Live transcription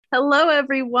Hello,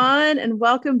 everyone, and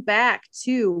welcome back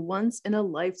to Once in a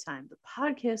Lifetime, the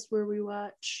podcast where we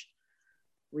watch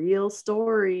real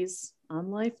stories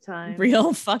on Lifetime.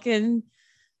 Real fucking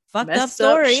fucked up Messed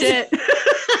stories. shit.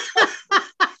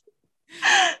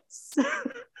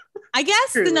 I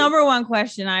guess Truly. the number one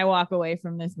question I walk away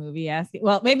from this movie asking,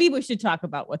 well, maybe we should talk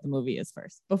about what the movie is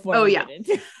first before we get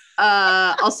into it.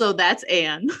 Also, that's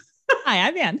Anne. Hi,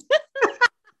 I'm Anne.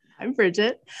 I'm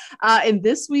Bridget. And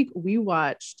this week we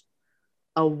watched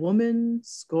A Woman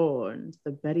Scorned,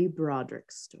 the Betty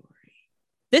Broderick story.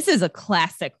 This is a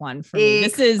classic one for me.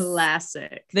 This is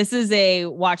classic. This is a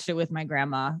watched it with my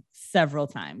grandma several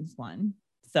times one.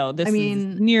 So this is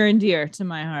is near and dear to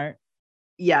my heart.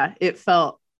 Yeah, it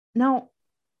felt. Now,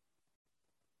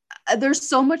 there's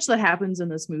so much that happens in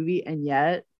this movie, and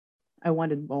yet I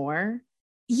wanted more.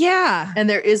 Yeah. And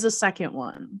there is a second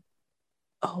one.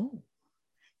 Oh.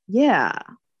 Yeah.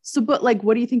 So, but like,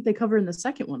 what do you think they cover in the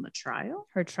second one? The trial?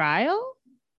 Her trial?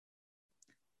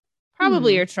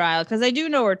 Probably her trial, because I do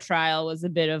know her trial was a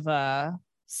bit of a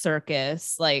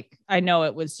circus. Like, I know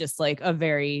it was just like a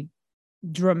very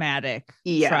dramatic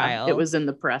trial. It was in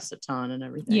the press a ton and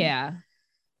everything. Yeah.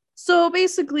 So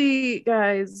basically,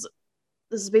 guys,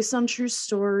 this is based on true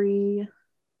story.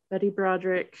 Betty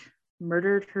Broderick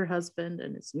murdered her husband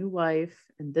and his new wife,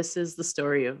 and this is the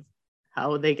story of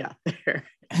how they got there.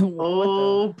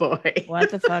 Boy. What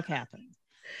the fuck happened?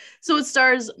 So it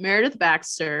stars Meredith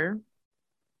Baxter,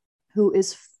 who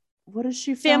is, what is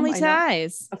she from? Family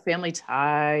Ties. Family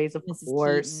Ties, of Mrs.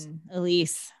 course. Keaton,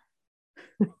 Elise.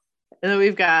 And then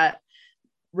we've got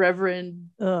Reverend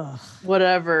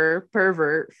whatever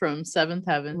pervert from Seventh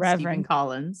Heaven, Reverend Stephen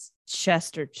Collins.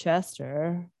 Chester.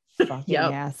 Fucking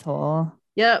asshole.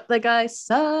 Yep, that guy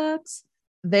sucks.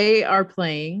 They are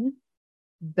playing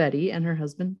Betty and her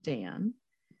husband Dan.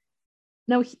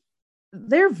 Now,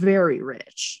 they're very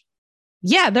rich.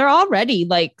 Yeah, they're already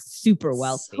like super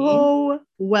wealthy. So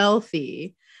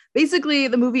wealthy. Basically,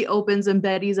 the movie opens and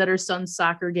Betty's at her son's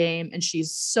soccer game, and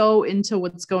she's so into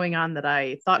what's going on that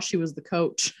I thought she was the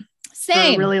coach.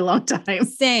 Same. For a really long time.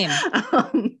 Same.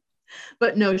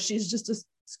 But no, she's just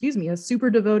a super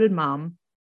devoted mom.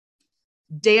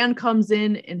 Dan comes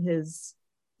in his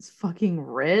fucking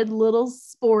red little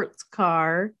sports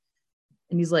car,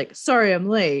 and he's like, sorry I'm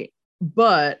late,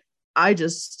 but I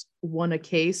just won a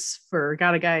case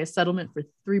got a guy a settlement for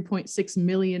 $3.6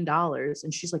 million.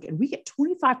 And she's like, and we get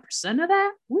 25% of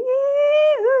that?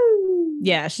 Woo!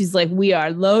 Yeah, she's like, we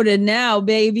are loaded now,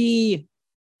 baby.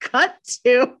 Cut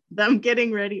to them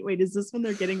getting ready. Wait, is this when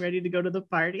they're getting ready to go to the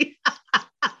party?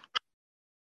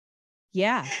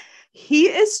 Yeah. He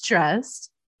is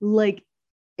dressed like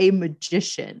a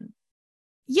magician.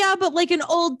 Yeah, but like an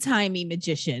old-timey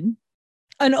magician.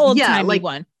 An old-timey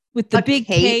one with the big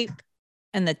cape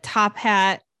and the top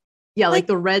hat. Yeah, like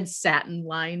the red satin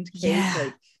lined cape. Yeah.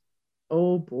 Like,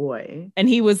 oh boy. And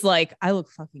he was like, I look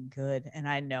fucking good and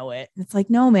I know it. And it's like,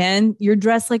 no, man, you're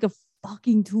dressed like a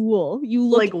fucking tool. You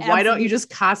look like, why don't you just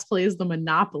cosplay as the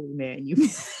Monopoly Man, you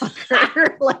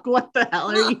fucker? Like, what the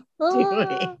hell are you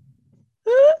doing?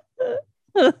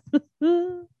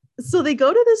 So they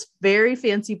go to this very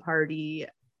fancy party.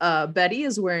 Betty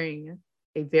is wearing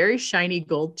a very shiny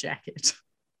gold jacket.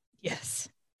 Yes.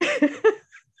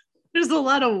 There's a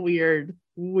lot of weird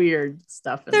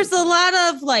stuff. There's a lot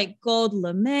of like gold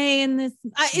lame in this.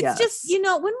 It's just,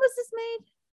 when was this made?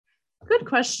 Good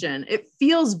question. It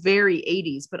feels very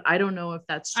 80s, but I don't know if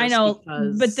that's just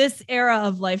because... but this era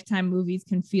of Lifetime movies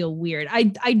can feel weird. I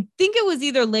think it was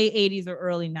either late 80s or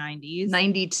early 90s.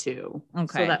 92.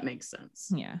 Okay. So that makes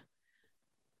sense. Yeah.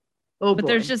 Oh, but boy.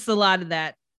 There's just a lot of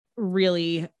that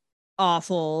really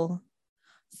awful.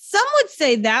 Some would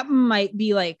say that might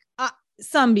be like,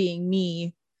 some being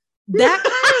me, that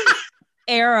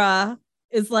era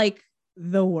is like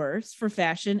the worst for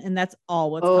fashion, and that's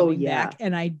all what's coming back,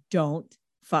 and I don't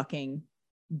fucking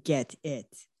get it.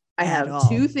 I have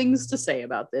two things to say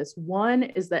about this. One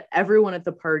is that everyone at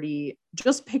the party,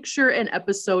 just picture an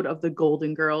episode of the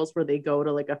Golden Girls where they go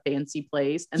to like a fancy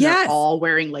place and they're all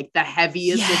wearing like the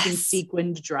heaviest looking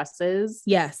sequined dresses.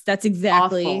 Yes, that's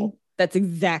exactly awful. That's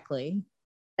exactly.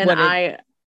 And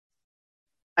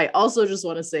I also just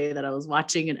want to say that I was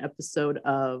watching an episode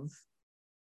of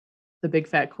The Big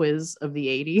Fat Quiz of the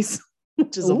 80s,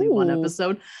 which is only one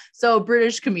episode. So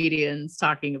British comedians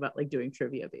talking about like doing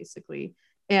trivia basically.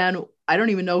 And I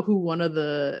don't even know who one of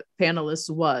the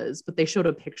panelists was, but they showed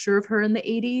a picture of her in the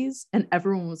 80s and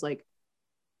everyone was like,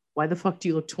 why the fuck do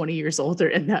you look 20 years older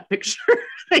in that picture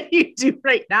that you do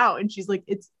right now? And she's like,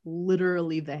 it's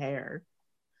literally the hair.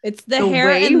 It's the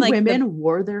hair, and like women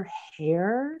wore their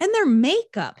hair and their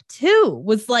makeup too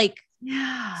was like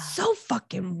Yeah. So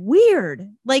fucking weird.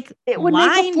 Like It would make a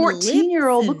lined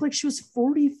 14-year-old lips look and- like she was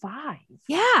 45.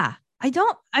 Yeah.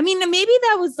 I mean, maybe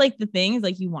that was like the thing is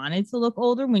like you wanted to look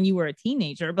older when you were a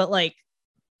teenager, but like,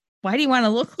 why do you want to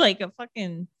look like a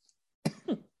fucking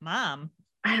mom?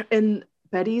 And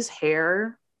Betty's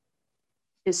hair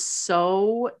is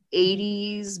so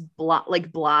 80s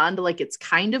blonde, like it's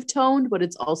kind of toned, but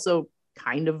it's also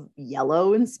kind of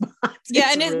yellow in spots.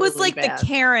 Yeah, It's and it was really like bad. the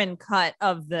Karen cut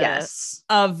of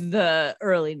the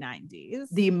early 90s.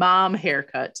 The mom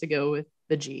haircut to go with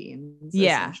the jeans,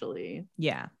 essentially.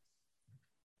 Yeah.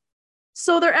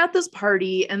 So they're at this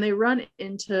party and they run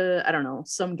into, I don't know,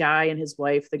 some guy and his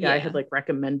wife. The guy had like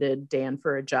recommended Dan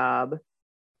for a job.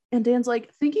 And Dan's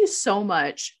like, thank you so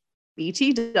much,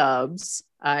 BT Dubs.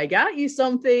 I got you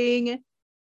something.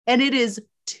 And it is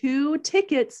 2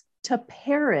 tickets to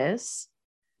Paris.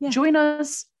 Yeah. Join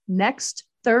us next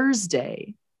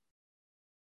Thursday.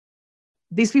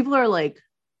 These people are like,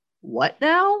 what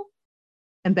now?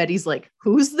 And Betty's like,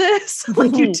 who's this?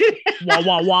 Like, you did.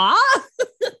 Wah.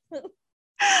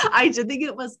 I did think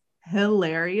it was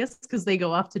hilarious because they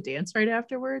go off to dance right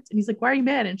afterwards. And he's like, why are you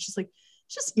mad? And she's like,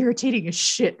 it's just irritating as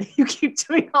shit that you keep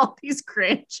doing all these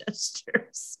grand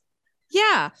gestures.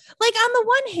 Yeah. Like on the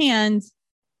one hand,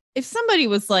 if somebody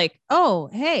was like, oh,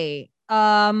 hey,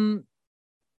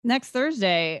 next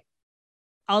Thursday,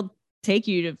 I'll take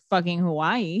you to fucking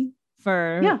Hawaii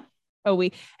for a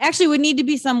week. Actually, would need to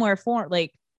be somewhere for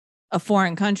like a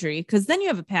foreign country because then you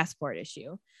have a passport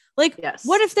issue. Like,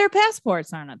 what if their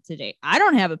passports aren't up to date? I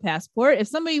don't have a passport. If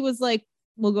somebody was like,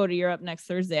 we'll go to Europe next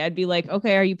Thursday, I'd be like,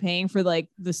 okay, are you paying for like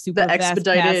the super fast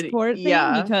passport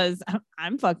thing? Because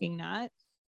I'm fucking not.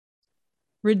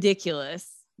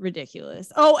 Ridiculous.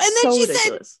 Oh, and then she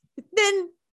ridiculous. Said,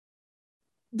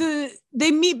 then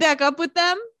they meet back up with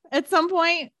them at some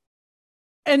point,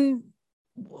 and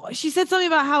she said something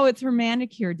about how it's her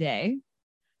manicure day.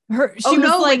 She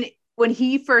was like, when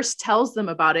he first tells them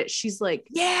about it, she's like,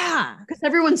 yeah, because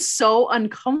everyone's so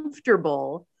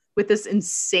uncomfortable with this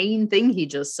insane thing he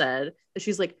just said that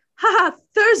she's like, haha,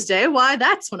 Thursday, why,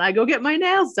 that's when I go get my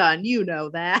nails done, you know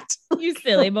that. You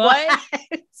silly boy.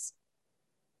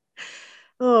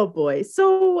 Oh boy.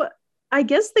 So I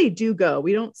guess they do go.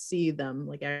 We don't see them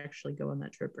like actually go on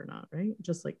that trip or not, right?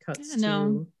 Just like cuts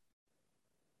to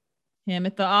him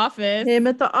at the office. Him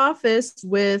at the office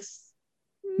with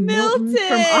Milton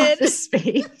from Office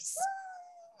Space.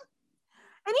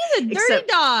 And he's a dirty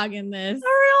dog in this. A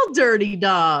real dirty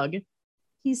dog.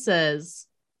 He says,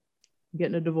 I'm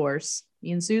getting a divorce.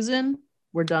 Me and Susan,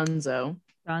 we're donezo.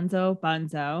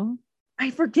 Bunzo. I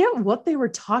forget what they were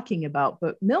talking about,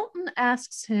 but Milton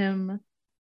asks him,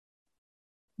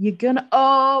 you gonna,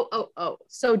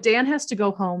 so Dan has to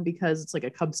go home because it's like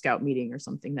a Cub Scout meeting or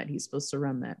something that he's supposed to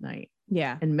run that night.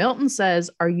 Yeah. And Milton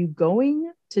says, are you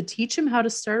going to teach him how to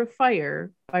start a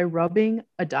fire by rubbing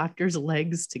a doctor's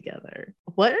legs together?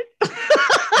 What?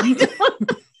 I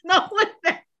don't know what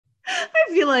that. I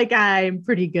feel like I'm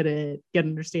pretty good at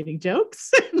understanding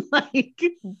jokes and like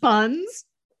puns.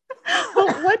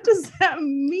 But what does that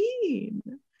mean?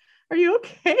 Are you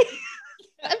okay?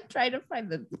 I'm trying to find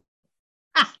the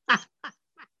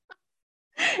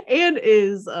and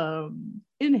is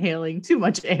inhaling too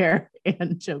much air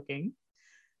and choking.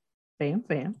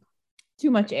 Bam.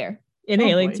 Too much air.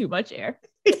 Inhaling too much air.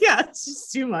 Yeah, it's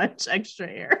just too much extra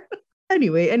air.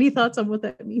 Anyway, any thoughts on what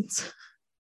that means?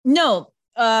 No,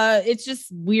 it's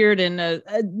just weird and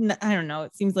I don't know.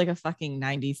 It seems like a fucking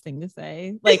 90s thing to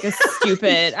say. Like a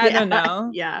stupid, I don't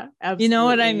know. Yeah, absolutely. You know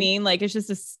what I mean? Like it's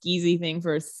just a skeezy thing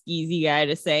for a skeezy guy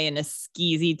to say in a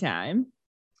skeezy time.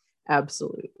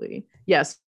 Absolutely.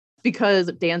 Yes,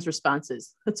 because Dan's response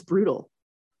is, that's brutal.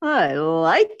 I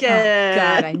like it. Oh,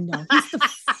 God, I know. He's the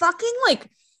fucking like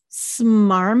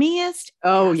smarmiest.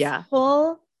 Oh, yeah.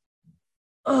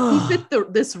 He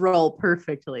fit this role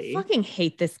perfectly. Fucking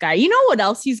hate this guy. You know what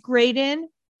else he's great in?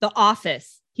 The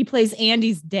Office. He plays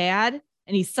Andy's dad,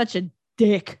 and he's such a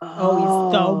dick. Oh,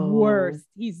 he's the worst.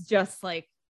 He's just like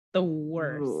the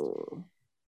worst.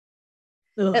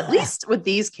 At least with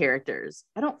these characters,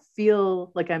 I don't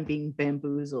feel like I'm being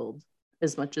bamboozled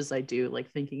as much as I do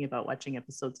like thinking about watching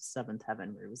episodes of Seventh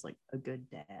Heaven where it was like a good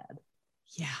dad.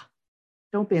 Yeah.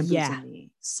 Don't bamboozle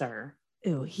me, sir.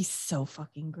 Ew, he's so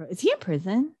fucking gross. Is he in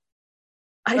prison?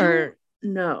 I don't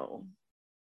know.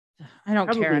 I don't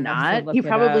probably care. Not. He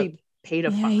probably paid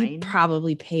a fine. He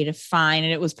probably paid a fine,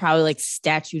 and it was probably like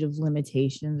statute of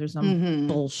limitations or some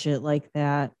bullshit like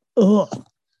that. Ugh.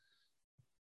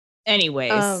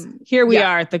 Anyways, here we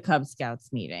are at the Cub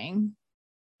Scouts meeting.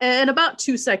 And about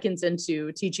 2 seconds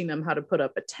into teaching them how to put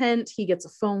up a tent, he gets a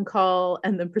phone call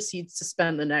and then proceeds to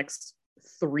spend the next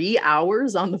 3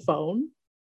 hours on the phone.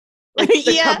 Like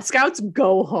the Cub Scouts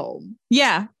go home.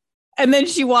 Yeah. And then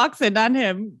she walks in on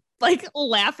him, like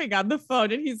laughing on the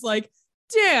phone. And he's like,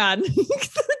 Dan,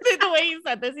 the way he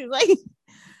said this, he's like,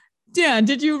 Dan,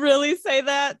 did you really say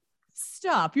that?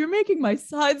 Stop. You're making my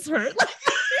sides hurt. Such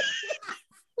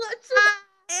an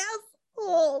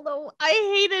asshole. No,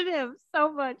 I hated him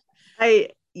so much.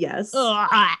 Yes.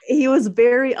 He was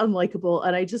very unlikable.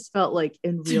 And I just felt like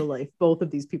in real life, both of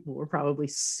these people were probably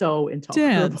so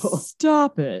intolerable. Dan,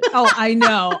 stop it. Oh, I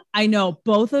know.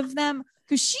 Both of them.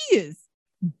 Because she is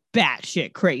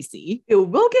batshit crazy.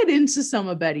 We'll get into some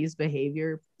of Betty's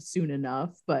behavior soon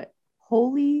enough, but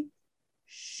holy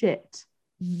shit.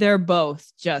 They're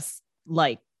both just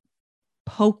like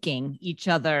poking each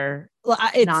other.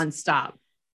 It's nonstop.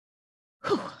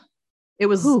 It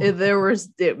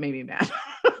made me mad.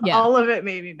 Yeah. All of it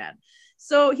made me mad.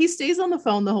 So he stays on the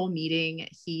phone the whole meeting.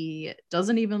 He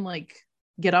doesn't even like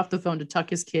get off the phone to tuck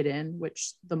his kid in,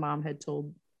 which the mom had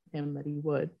told him that he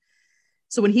would.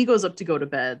 So when he goes up to go to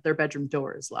bed, their bedroom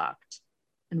door is locked.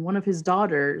 And one of his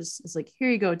daughters is like, here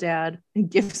you go, Dad, and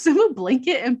gives him a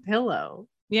blanket and pillow.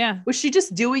 Yeah. Was she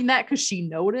just doing that because she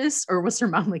noticed? Or was her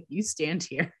mom like, you stand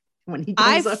here when he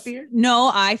comes up here?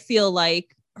 No, I feel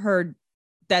like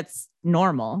that's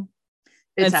normal.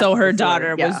 And so her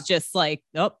daughter was just like,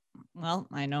 oh, well,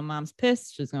 I know Mom's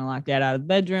pissed. She's going to lock Dad out of the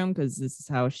bedroom because this is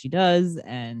how she does.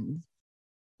 And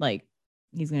like,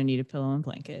 he's going to need a pillow and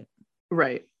blanket.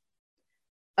 Right.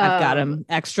 I've got him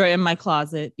extra in my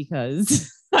closet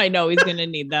because I know he's going to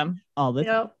need them all the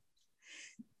time.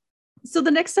 So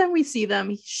the next time we see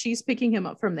them, she's picking him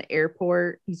up from the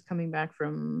airport. He's coming back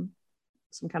from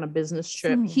some kind of business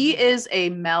trip. He is a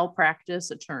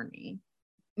malpractice attorney.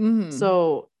 Mm-hmm.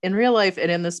 So in real life and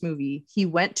in this movie, he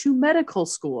went to medical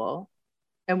school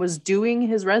and was doing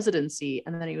his residency.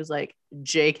 And then he was like,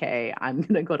 JK, I'm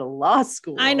going to go to law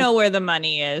school. I know where the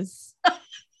money is.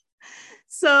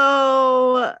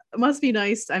 So it must be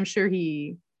nice. I'm sure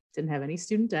he didn't have any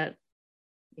student debt.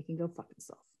 He can go fuck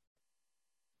himself.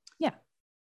 Yeah.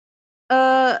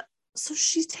 So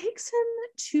she takes him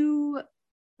to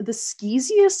the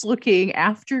skeeziest looking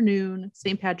afternoon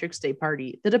St. Patrick's Day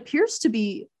party that appears to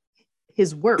be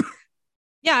his work.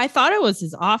 Yeah, I thought it was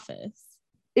his office.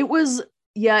 It was,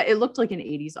 it looked like an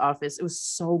 80s office. It was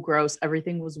so gross.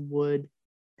 Everything was wood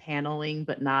paneling,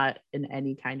 but not in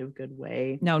any kind of good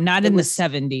way. No, not in the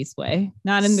 70s way.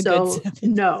 Not in the good 70s.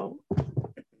 No.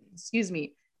 Excuse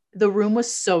me. The room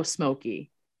was so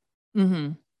smoky.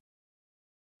 Mm-hmm.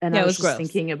 And I was just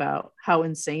thinking about how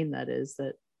insane that is,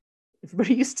 that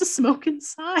everybody used to smoke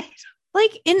inside.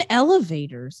 Like in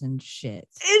elevators and shit.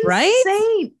 Insane.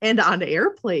 Right? And on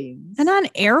airplanes. On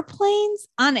airplanes?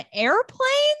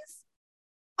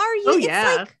 Are you? Oh,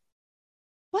 yeah. Like,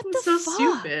 what We're the so fuck?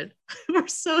 Stupid. We're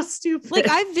so stupid. Like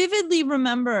I vividly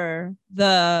remember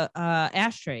the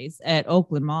ashtrays at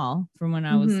Oakland Mall from when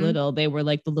I was little. They were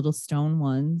like the little stone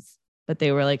ones, but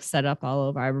they were like set up all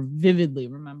over. I vividly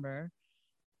remember.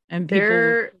 And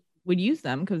people would use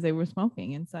them because they were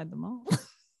smoking inside the mall.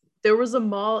 There was a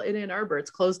mall in Ann Arbor.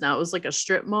 It's closed now. It was like a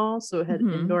strip mall. So it had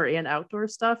indoor and outdoor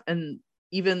stuff. And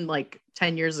even like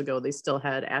 10 years ago, they still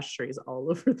had ashtrays all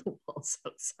over the walls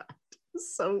outside.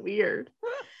 It's so weird.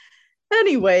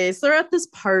 Anyways, they're at this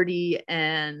party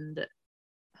and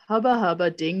hubba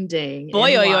hubba ding ding.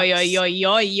 Boy, oi, oi, oi, oi,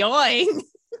 oi, oi.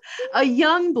 A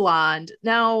young blonde.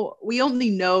 Now, we only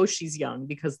know she's young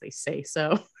because they say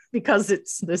so. Because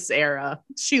it's this era.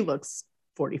 She looks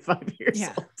 45 years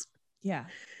old. Yeah.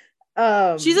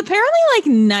 She's apparently like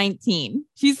 19.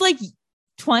 She's like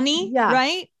 20,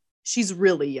 right? She's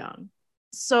really young.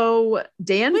 So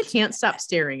Dan can't stop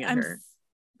staring at her.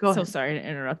 Go ahead. So sorry to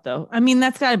interrupt though. I mean,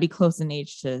 that's got to be close in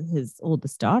age to his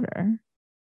oldest daughter.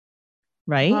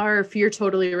 Right? Marv, you're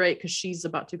totally right because she's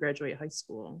about to graduate high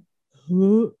school.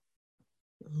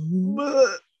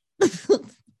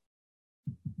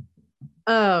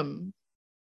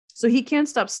 So he can't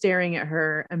stop staring at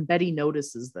her, and Betty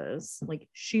notices this. Like,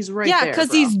 she's right there. Yeah,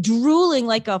 because he's drooling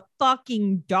like a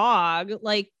fucking dog.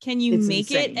 Like, can you make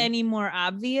insane. It any more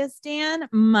obvious, Dan?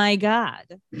 My God.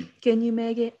 Can you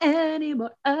make it any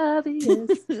more obvious?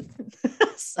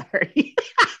 Sorry.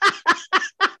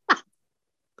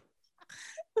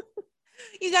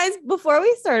 You guys, before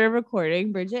we started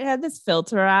recording, Bridget had this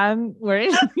filter on where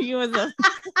he was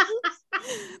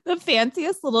the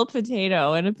fanciest little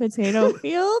potato in a potato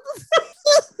field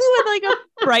with like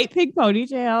a bright pink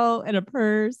ponytail and a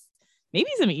purse, maybe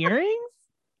some earrings.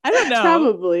 I don't know.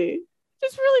 Probably.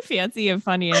 just really fancy and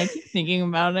funny. And I keep thinking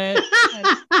about it.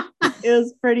 It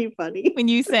was pretty funny. When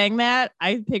you sang that,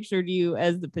 I pictured you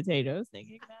as the potato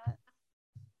singing that.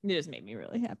 It just made me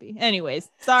really happy. Anyways,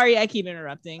 sorry I keep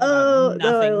interrupting. Oh,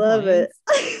 no, I love it.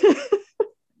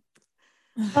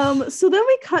 So then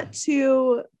we cut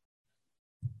to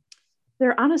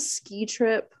they're on a ski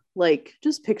trip. Like,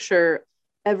 just picture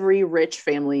every rich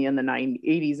family in the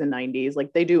 80s and 90s.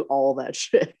 Like, they do all that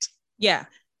shit. Yeah.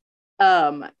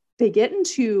 They get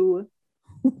into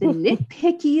the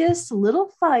nitpickiest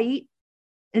little fight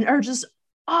and are just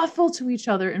awful to each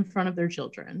other in front of their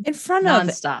children. In front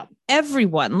nonstop. Of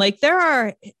everyone. Like, there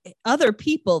are other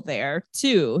people there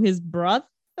too. His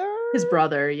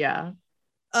brother, yeah.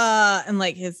 And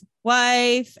like his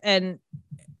wife, and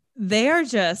they are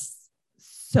just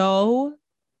so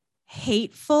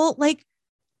hateful. Like,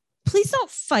 please don't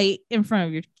fight in front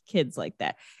of your kids like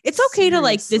that. It's okay to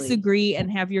like disagree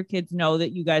and have your kids know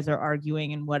that you guys are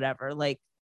arguing and whatever. Like,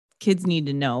 kids need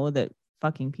to know that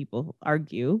fucking people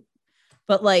argue,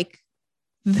 but like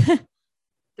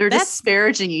they're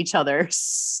disparaging each other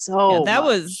so that much.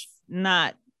 Was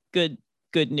not good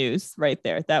news right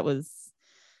there. That was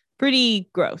pretty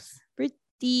gross.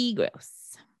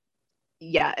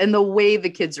 Yeah, and the way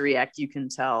the kids react, you can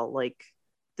tell like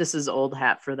this is old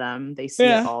hat for them. They see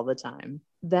it all the time.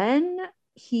 Then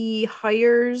he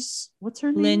hires, what's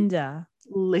her name? Linda.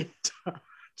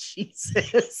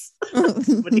 Jesus.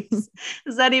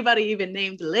 Is anybody even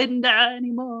named Linda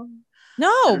anymore?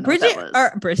 No,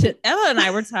 Bridget. Ella and I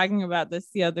were talking about this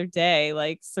the other day,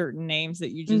 like certain names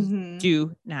that you just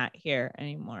do not hear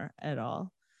anymore at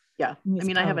all. Yeah. I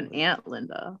mean, I have an Aunt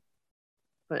Linda,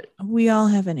 but we all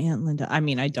have an Aunt Linda. I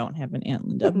mean, I don't have an Aunt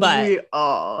Linda, but we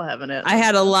all have an Aunt Linda. I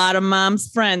had a lot of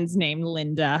mom's friends named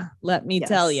Linda. Let me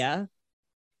tell you.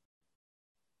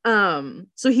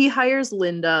 So he hires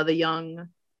Linda, the young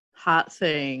hot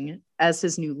thing, as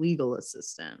his new legal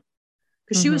assistant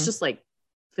because she was just like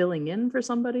filling in for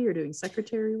somebody or doing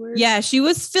secretary work. Yeah, she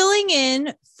was filling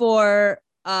in for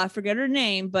forget her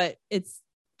name, but it's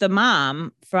the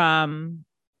mom from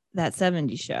that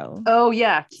 70s show. Oh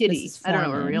yeah, Kitty. I don't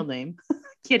know her real name.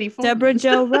 Kitty Foreman. Deborah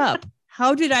Jo Rupp.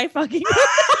 How did I fucking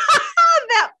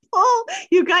that pull?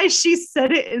 You guys, she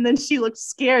said it and then she looked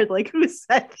scared. Like, who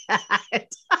said that?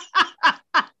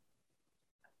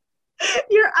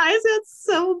 Your eyes got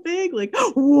so big. Like,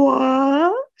 what? I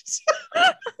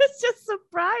was just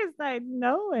surprised I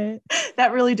know it.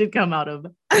 That really did come out of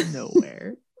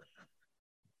nowhere.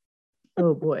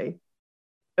 Oh boy.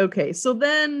 Okay, so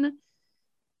then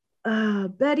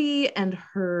Betty and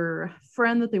her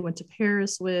friend that they went to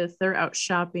Paris with, they're out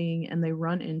shopping and they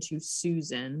run into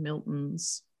Susan,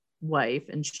 Milton's wife,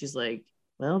 and she's like,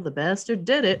 well, the bastard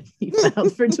did it. He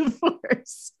filed for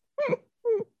divorce.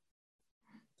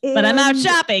 But I'm out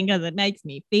shopping because it makes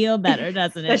me feel better,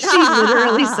 doesn't it? She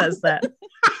literally says that.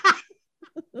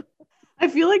 I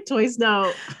feel like Toys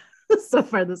Now, so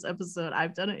far this episode,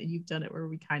 I've done it and you've done it, where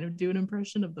we kind of do an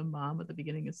impression of the mom at the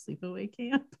beginning of Sleepaway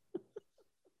Camp.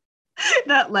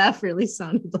 That laugh really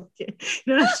sounded like it.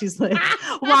 You know, she's like,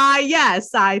 why,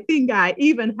 yes, I think I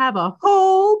even have a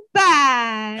whole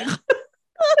bag.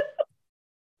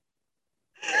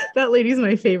 That lady's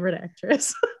my favorite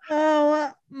actress.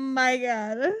 Oh my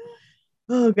God.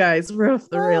 Oh, guys, we're off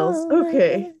the rails.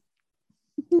 Okay.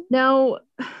 Now,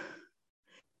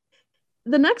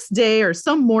 the next day or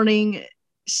some morning,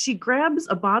 she grabs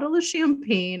a bottle of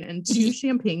champagne and 2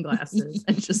 champagne glasses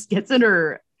and just gets in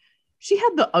her. She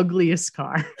had the ugliest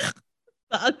car.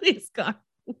 The ugliest car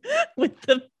with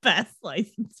the best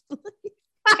license plate.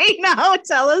 I know.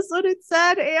 Tell us what it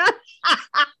said, Anne.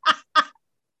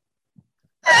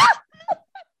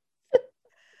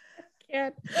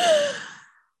 Can't.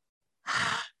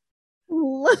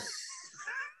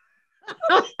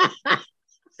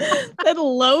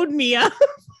 That'll load me up,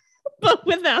 but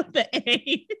without the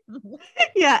A.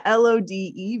 Yeah, LODE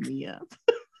me up.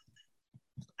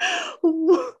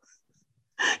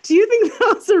 Do you think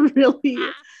that was a really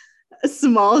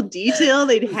small detail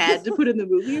they'd had to put in the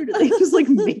movie, or did they just like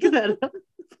make that up?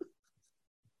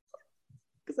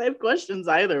 Because I have questions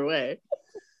either way.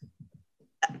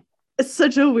 It's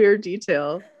such a weird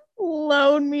detail.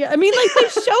 Load me. I mean, like, they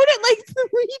showed it like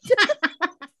 3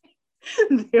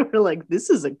 times. They were like, this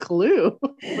is a clue,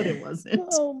 but it wasn't.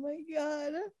 Oh my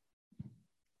God.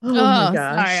 Oh my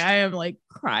gosh. Sorry, I am like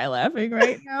cry laughing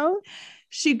right now.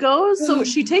 She goes, so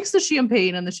she takes the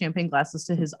champagne and the champagne glasses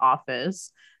to his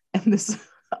office, and this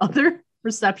other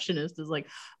receptionist is like,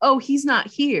 oh, he's not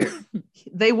here.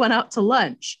 They went out to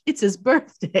lunch. It's his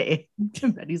birthday.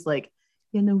 And Betty's like,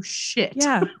 yeah, no shit.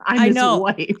 Yeah, I'm his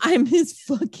wife. I'm his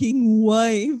fucking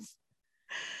wife.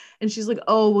 And she's like,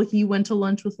 oh, well, he went to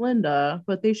lunch with Linda,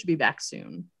 but they should be back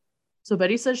soon. So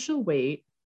Betty says she'll wait,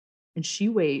 and she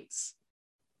waits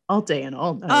all day and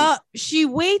all night. She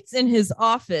waits in his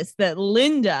office that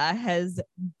Linda has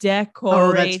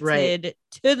decorated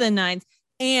to the nines,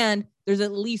 and there's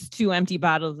at least 2 empty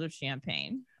bottles of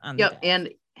champagne on the desk. And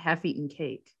half-eaten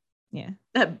cake. Yeah,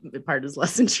 that part is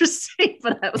less interesting,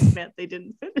 but I was mad they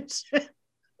didn't finish it.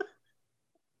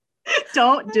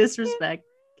 Don't disrespect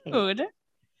food.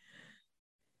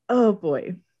 Oh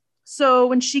boy. So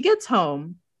when he gets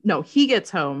home,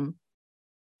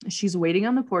 she's waiting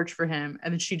on the porch for him,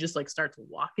 and then she just like starts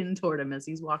walking toward him as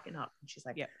he's walking up, and she's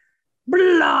like,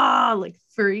 blah, like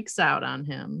freaks out on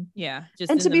him. Yeah,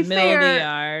 just and in to the be middle fair, of the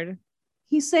yard.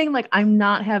 He's saying like, I'm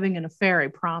not having an affair, I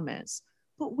promise.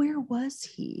 But where was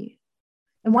he?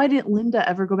 And why didn't Linda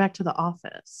ever go back to the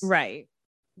office? Right,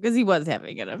 because he was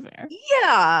having an affair.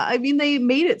 Yeah, I mean, they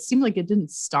made it seem like it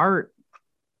didn't start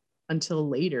until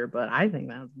later, but I think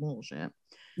that's bullshit.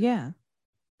 Yeah.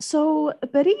 So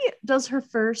Betty does her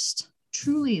first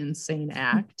truly insane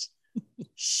act.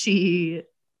 She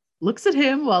looks at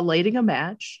him while lighting a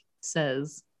match,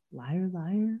 says, liar,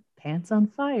 liar, pants on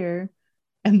fire,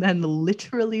 and then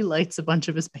literally lights a bunch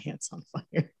of his pants on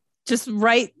fire. Just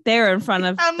right there in front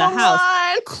of the house.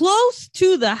 Line. Close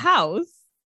to the house.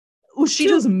 Well, she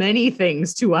does many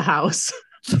things to a house.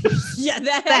 Yeah,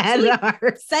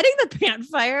 setting the pant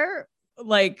fire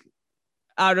like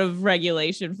out of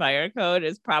regulation fire code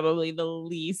is probably the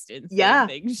least insane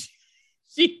thing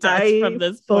she does from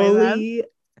this point on. Fully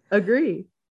agree.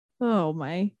 Oh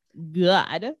my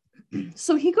God.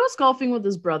 So he goes golfing with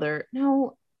his brother.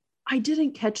 Now, I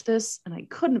didn't catch this and I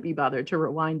couldn't be bothered to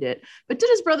rewind it, but did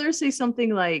his brother say something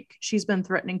like, she's been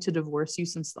threatening to divorce you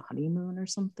since the honeymoon or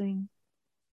something?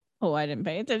 Oh, I didn't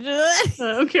pay attention to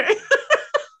that. Okay.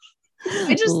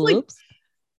 I just like,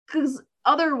 because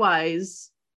otherwise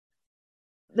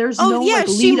there's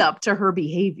lead up to her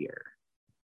behavior.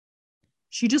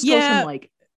 She just goes from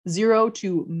like 0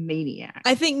 to maniac.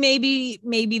 I think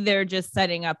maybe they're just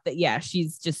setting up that,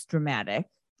 she's just dramatic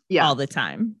all the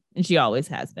time. And she always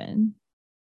has been.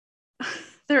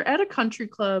 They're at a country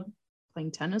club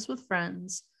playing tennis with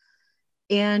friends.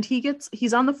 And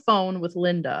he's on the phone with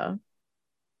Linda.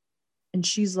 And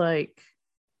she's like,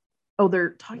 oh,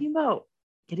 they're talking about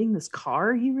getting this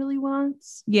car he really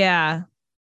wants. Yeah.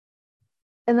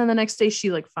 And then the next day she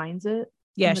like finds it.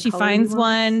 Yeah, she finds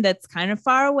one that's kind of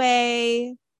far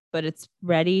away, but it's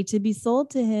ready to be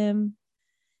sold to him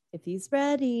if he's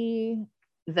ready.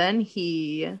 Then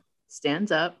he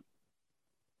stands up,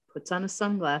 puts on his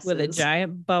sunglasses. With a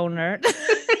giant boner.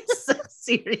 So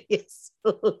seriously.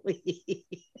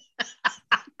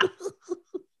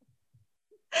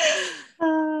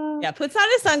 Puts on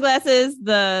his sunglasses.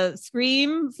 The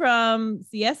scream from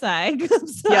CSI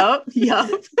comes up.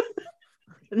 Yep.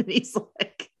 And he's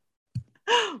like,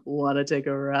 want to take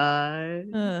a ride?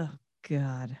 Oh,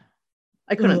 God.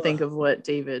 I couldn't think of what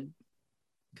David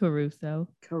Caruso.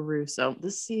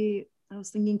 I was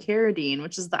thinking Carradine,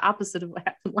 which is the opposite of what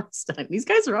happened last time. These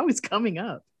guys are always coming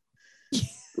up.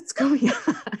 What's going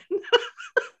on?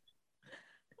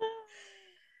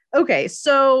 Okay,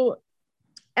 so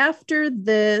after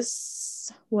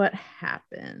this, what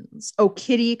happens? Oh,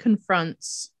 Kitty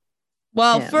confronts.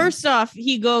 Well, first off,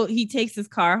 he takes his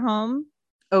car home.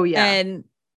 Oh yeah. And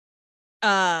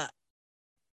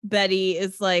Betty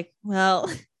is like, well,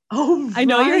 I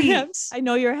know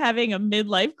you're having a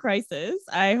midlife crisis.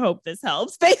 I hope this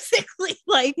helps. Basically,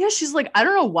 like, yeah, she's like, I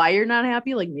don't know why you're not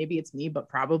happy. Like, maybe it's me, but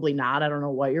probably not. I don't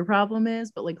know what your problem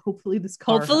is, but like, hopefully this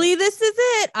helps. This is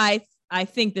it. I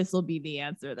think this will be the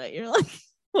answer that you're looking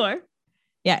for.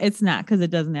 Yeah, it's not, because it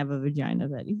doesn't have a vagina,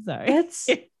 Betty. Sorry.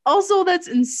 That's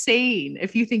insane.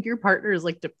 If you think your partner is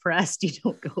like depressed, you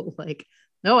don't go like,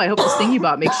 no, I hope this thing you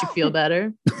bought makes you feel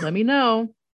better. Let me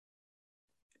know.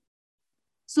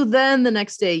 So then the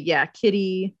next day,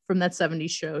 Kitty from that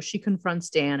 70s show, she confronts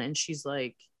Dan and she's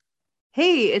like,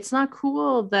 hey, it's not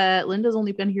cool that Linda's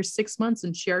only been here 6 months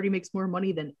and she already makes more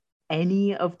money than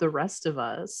any of the rest of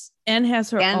us. And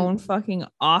has her own fucking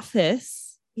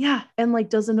office. Yeah. And like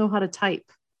doesn't know how to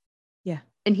type. Yeah.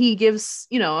 And he gives,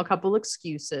 a couple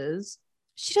excuses.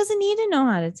 She doesn't need to know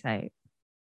how to type.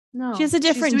 No. She has a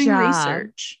different job.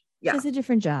 Research. Yeah. She has a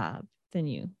different job than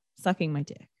you, sucking my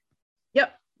dick.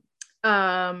 Yep.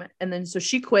 And then so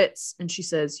she quits and she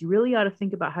says, you really ought to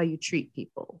think about how you treat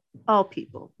people. All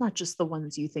people, not just the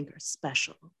ones you think are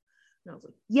special. And I was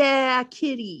like, yeah,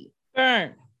 Kitty.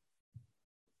 Burn.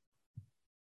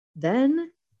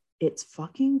 Then it's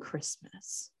fucking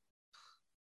Christmas.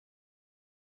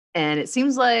 And it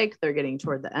seems like they're getting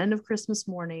toward the end of Christmas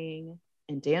morning.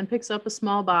 And Dan picks up a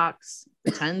small box,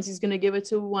 pretends he's going to give it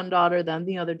to one daughter, then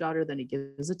the other daughter, then he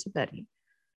gives it to Betty.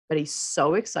 Betty's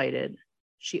so excited.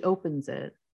 She opens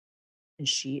it and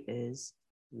she is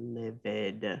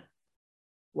livid.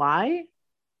 Why?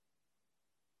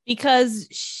 Because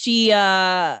she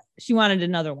wanted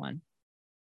another one.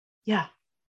 Yeah.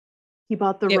 He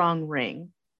bought the wrong ring.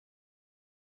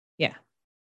 Yeah.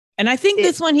 And I think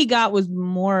this one he got was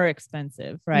more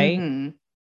expensive, right? Mm-hmm.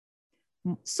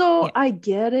 So yeah. I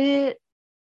get it.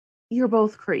 You're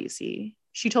both crazy.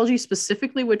 She told you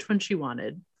specifically which one she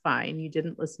wanted. Fine. You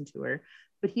didn't listen to her.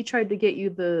 But he tried to get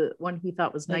you the one he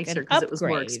thought was like nicer because it was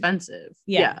more expensive.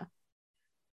 Yeah.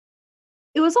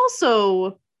 It was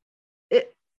also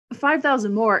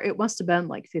 $5,000 more. It must have been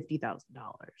like $50,000.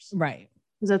 Right.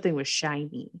 Because that thing was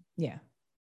shiny. Yeah.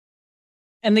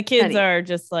 And the kids are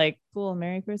just like, cool,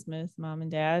 Merry Christmas, Mom and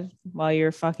Dad, while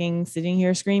you're fucking sitting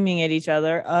here screaming at each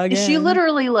other again. She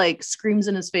literally like screams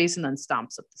in his face and then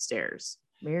stomps up the stairs.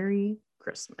 Merry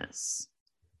Christmas,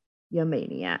 you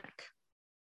maniac.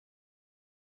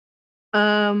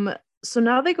 So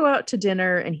now they go out to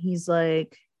dinner and he's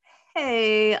like,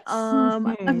 hey,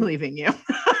 I'm leaving you.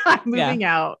 I'm moving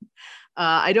out.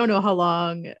 I don't know how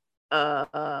long.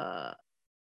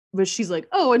 But she's like,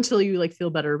 oh, until you like feel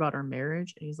better about our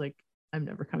marriage. And he's like, I'm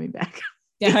never coming back.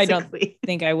 Yeah, I don't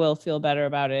think I will feel better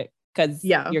about it because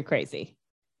you're crazy.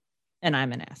 And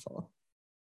I'm an asshole.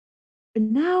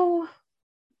 And now,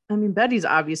 I mean, Betty's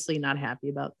obviously not happy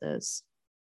about this.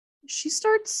 She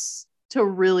starts to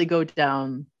really go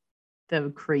down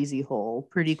the crazy hole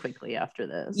pretty quickly after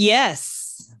this.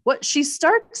 Yes. What she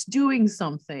starts doing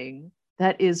something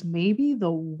that is maybe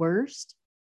the worst.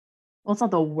 Well, it's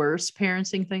not the worst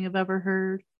parenting thing I've ever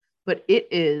heard, but it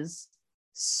is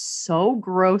so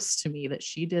gross to me that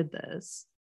she did this.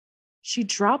 She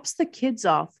drops the kids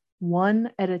off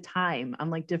one at a time on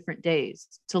like different days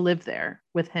to live there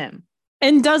with him.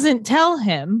 And doesn't tell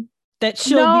him that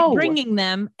she'll be bringing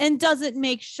them and doesn't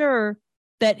make sure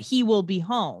that he will be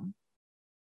home.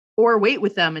 Or wait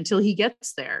with them until he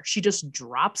gets there. She just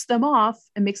drops them off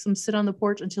and makes them sit on the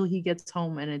porch until he gets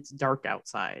home and it's dark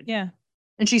outside. Yeah.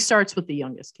 And she starts with the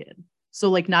youngest kid.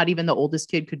 So like not even the oldest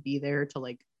kid could be there to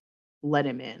like let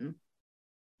him in.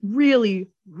 Really,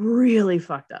 really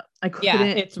fucked up. I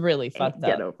couldn't it's really fucked up.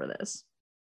 Get over this.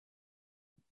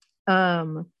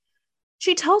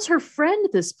 She tells her friend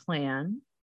this plan.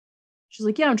 She's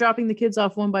like, yeah, I'm dropping the kids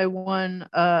off one by one.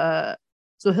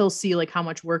 So he'll see like how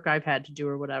much work I've had to do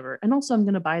or whatever. And also I'm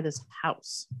gonna buy this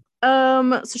house.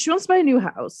 So she wants to buy a new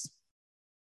house.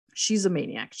 She's a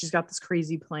maniac. She's got this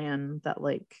crazy plan that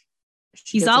like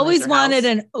she's always wanted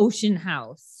an ocean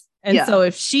house. And so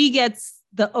if she gets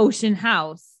the ocean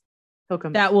house, he'll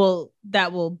come that will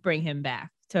bring him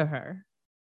back to her.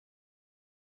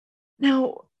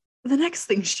 Now, the next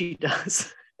thing she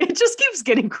does, it just keeps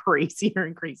getting crazier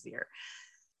and crazier.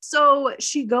 So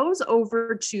she goes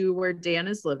over to where Dan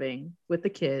is living with the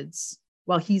kids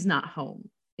while he's not home.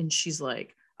 And she's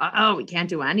like, oh, we can't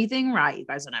do anything right. You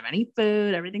guys don't have any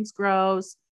food. Everything's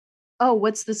gross. Oh,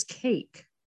 what's this cake?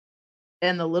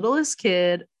 And the littlest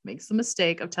kid makes the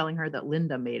mistake of telling her that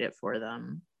Linda made it for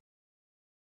them.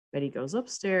 Betty goes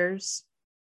upstairs.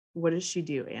 What does she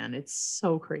do, Anne? It's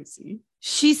so crazy.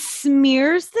 She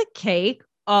smears the cake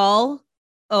all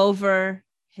over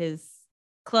his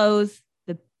clothes,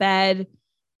 the bed,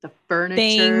 the furniture,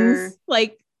 things,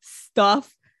 like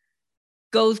stuff.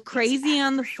 Goes crazy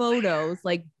on the photos,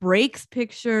 like breaks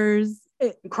pictures.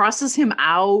 It crosses him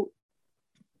out.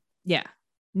 Yeah.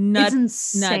 It's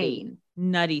insane.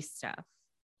 Nutty stuff.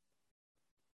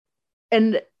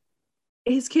 And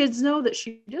his kids know that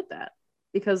she did that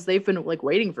because they've been like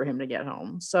waiting for him to get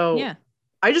home. So yeah,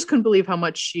 I just couldn't believe how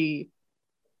much she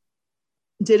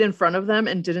did in front of them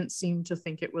and didn't seem to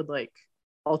think it would like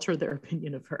alter their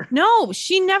opinion of her. No,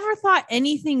 she never thought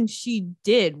anything she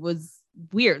did was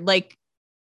weird. Like,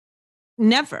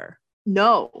 never.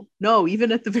 No,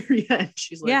 even at the very end,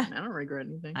 she's like, I don't regret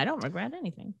anything. I don't regret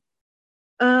anything.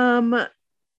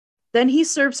 Then he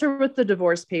serves her with the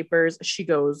divorce papers. She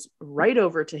goes right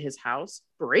over to his house,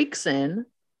 breaks in,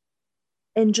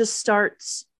 and just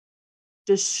starts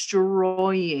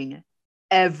destroying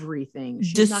everything.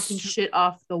 She's knocking shit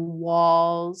off the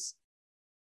walls.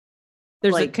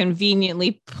 There's like, a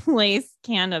conveniently placed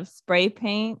can of spray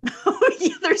paint.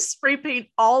 There's spray paint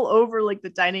all over like the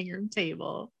dining room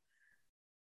table.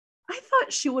 I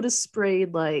thought she would have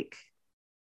sprayed like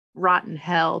rotten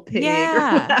hell pig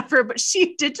or whatever, but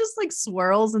she did just like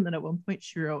swirls, and then at one point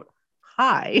she wrote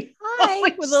hi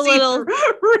like, with a little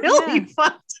really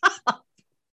fucked up.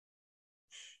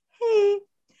 Hey.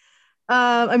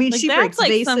 I mean, Like she that's breaks like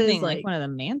vases, something like one of the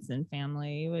Manson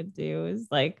family would do, is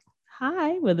like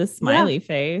hi with a yeah, smiley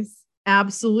face.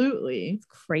 absolutely. It's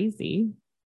crazy.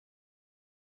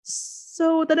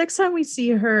 So the next time we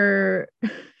see her,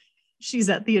 she's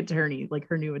at the attorney, like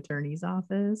her new attorney's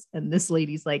office, and this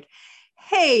lady's like,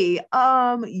 hey,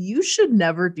 you should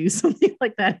never do something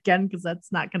like that again, because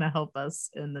that's not going to help us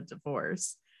in the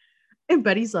divorce. And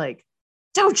Betty's like,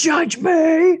 don't judge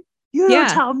me, you don't Yeah.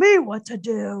 tell me what to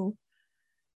do.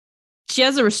 She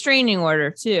has a restraining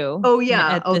order too. Oh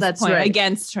yeah, At this that's point, right,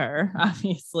 against her,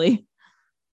 obviously.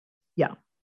 yeah.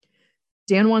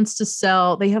 Dan wants to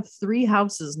sell. They have 3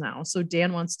 houses now, so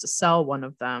Dan wants to sell one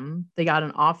of them. They got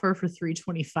an offer for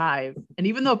 $325, and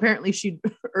even though apparently she'd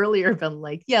earlier been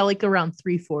like, yeah, like around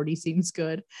 $340 seems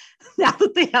good, now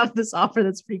that they have this offer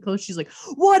that's pretty close, she's like,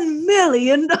 $1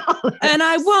 million, and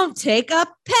I won't take a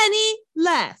penny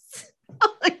less.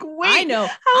 Like, wait, I know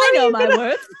my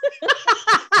worth.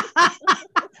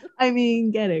 I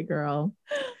mean, get it, girl.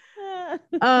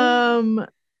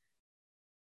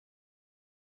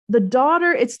 The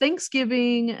daughter, it's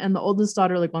Thanksgiving, and the oldest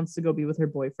daughter like wants to go be with her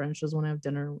boyfriend. She doesn't want to have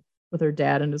dinner with her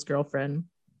dad and his girlfriend,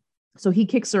 so he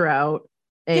kicks her out.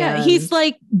 And yeah, he's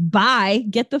like, bye,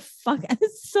 get the fuck.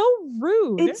 It's so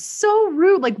rude. It's so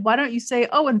rude. Like, why don't you say,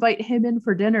 oh, invite him in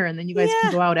for dinner, and then you guys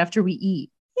can go out after we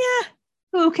eat? Yeah,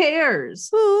 who cares?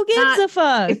 Who gives a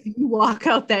fuck? If you walk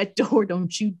out that door,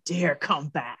 don't you dare come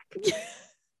back.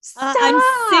 I'm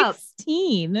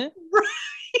 16. Right?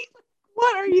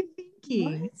 What are you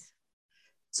thinking? What?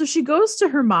 So she goes to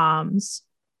her mom's,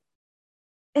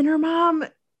 and her mom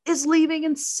is leaving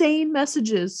insane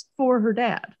messages for her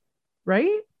dad,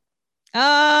 right?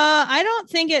 I don't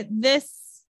think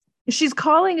she's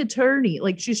calling attorney,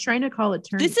 like she's trying to call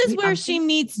attorney. This is where she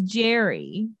meets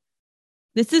Jerry.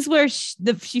 This is where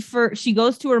she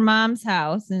goes to her mom's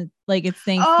house, and like it's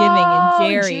Thanksgiving, and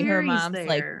Jerry's her mom's there.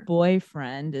 Like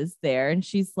boyfriend is there, and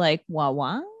she's like,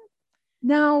 what?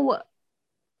 Now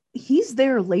he's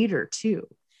there later too.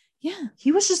 Yeah,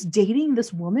 he was just dating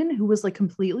this woman who was like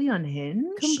completely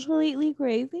unhinged, completely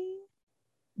crazy,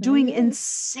 doing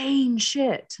insane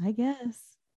shit. I guess.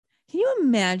 Can you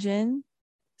imagine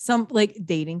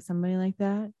dating somebody like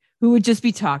that who would just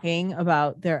be talking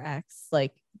about their ex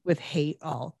like with hate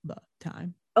all the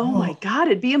time? Oh my God,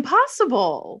 it'd be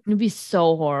impossible. It'd be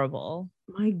so horrible.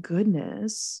 My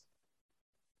goodness.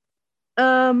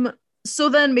 So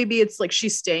then maybe it's like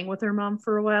she's staying with her mom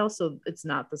for a while, so it's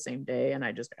not the same day, and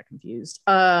I just got confused.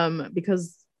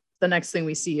 Because the next thing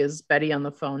we see is Betty on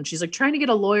the phone. She's like trying to get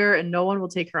a lawyer, and no one will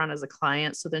take her on as a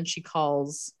client. So then she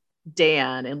calls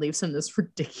Dan and leaves him this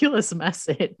ridiculous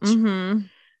message.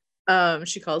 Mm-hmm.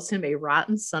 She calls him a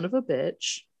rotten son of a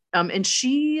bitch. And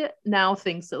she now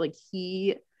thinks that like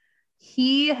he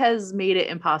has made it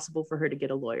impossible for her to get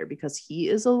a lawyer because he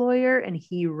is a lawyer and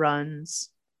he runs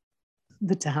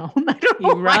the town. I don't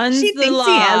know why she thinks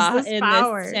he has this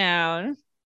power. This town.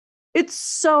 It's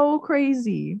so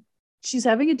crazy. She's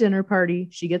having a dinner party.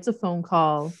 She gets a phone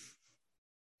call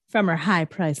from her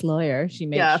high-priced lawyer. She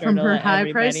makes sure from her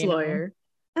high-priced lawyer.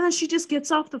 And then she just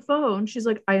gets off the phone. She's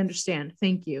like, I understand.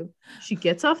 Thank you. She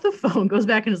gets off the phone, goes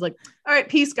back and is like, all right,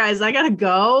 peace, guys. I got to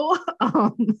go.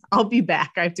 I'll be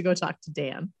back. I have to go talk to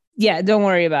Dan. Yeah, don't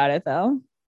worry about it, though.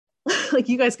 Like,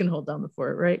 you guys can hold down the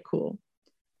fort, right? Cool.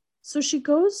 So she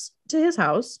goes to his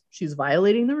house. She's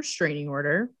violating the restraining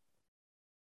order.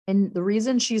 And the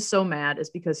reason she's so mad is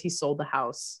because he sold the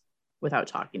house without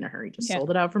talking to her. He just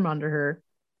sold it out from under her.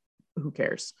 Who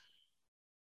cares?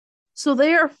 So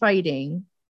they are fighting.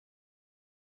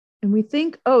 And we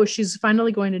think, oh, she's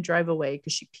finally going to drive away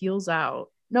because she peels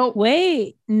out. No.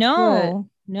 Wait. No. What?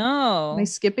 No. Am I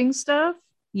skipping stuff?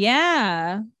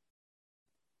 Yeah.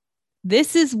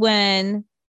 This is when...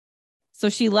 So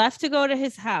she left to go to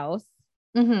his house.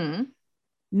 Mm-hmm.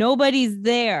 Nobody's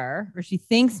there, or she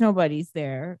thinks nobody's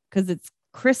there because it's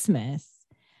Christmas.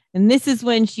 And this is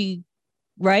when she,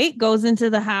 goes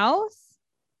into the house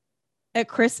at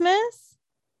Christmas?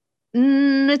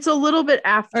 It's a little bit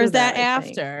after. Or is that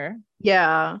after?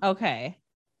 Yeah. Okay.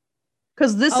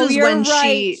 Because this is when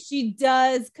she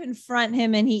does confront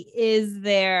him, and he is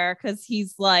there because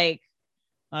he's like,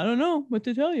 I don't know what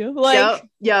to tell you. Like,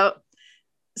 yep.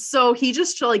 So he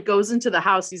just goes into the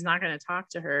house. He's not going to talk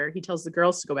to her. He tells the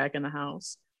girls to go back in the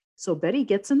house. So Betty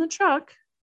gets in the truck,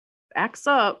 backs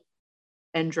up,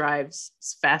 and drives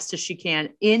as fast as she can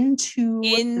into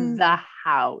the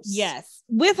house. Yes.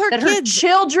 With her kids, her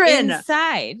children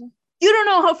inside. You don't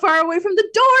know how far away from the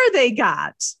door they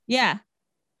got. Yeah.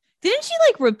 Didn't she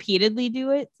repeatedly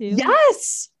do it too?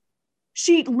 Yes.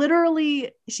 She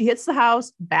hits the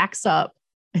house, backs up,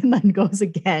 and then goes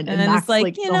again And then knocks it's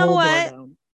like, the you know whole door what?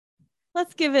 down.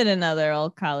 Let's give it another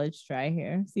old college try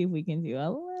here. See if we can do a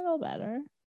little better.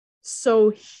 So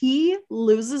he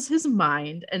loses his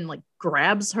mind and like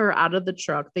grabs her out of the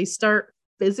truck. They start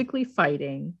physically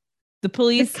fighting. The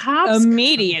police cops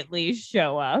immediately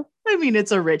show up. I mean,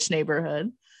 it's a rich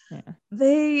neighborhood. Yeah.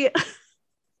 They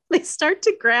start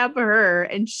to grab her,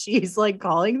 and she's like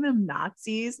calling them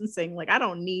Nazis and saying like, I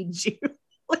don't need you.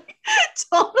 Like,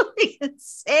 totally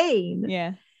insane.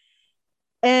 Yeah.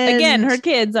 And again, her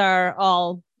kids are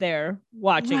all there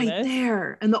watching right this.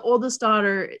 there. And the oldest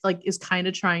daughter like is kind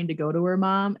of trying to go to her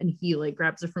mom, and he like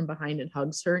grabs her from behind and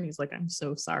hugs her, and he's like, I'm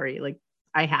so sorry. Like,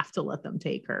 I have to let them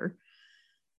take her.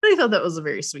 But I thought that was a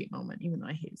very sweet moment, even though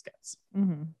I hate his guts.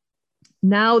 Mm-hmm.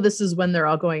 Now this is when they're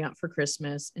all going out for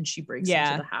Christmas, and she breaks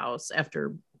into the house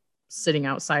after sitting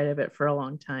outside of it for a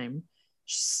long time.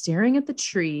 She's staring at the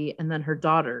tree, and then her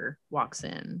daughter walks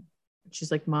in.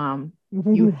 She's like, Mom,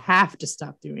 you have to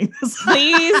stop doing this.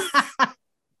 Please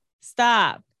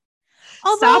stop.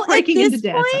 Although stop breaking into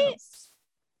Dad's point, house.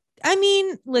 I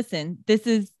mean, listen, this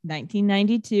is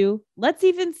 1992. Let's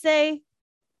even say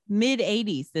mid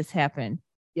 80s this happened.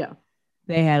 Yeah.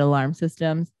 They had alarm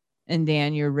systems. And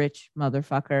Dan, you're rich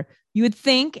motherfucker. You would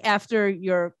think after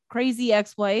your crazy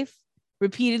ex-wife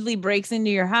repeatedly breaks into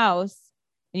your house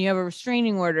and you have a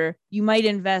restraining order, you might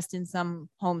invest in some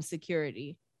home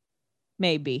security.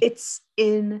 Maybe. It's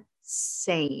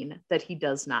insane that he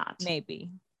does not. Maybe.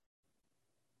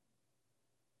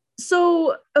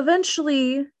 So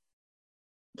eventually,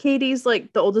 Katie's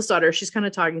like the oldest daughter. She's kind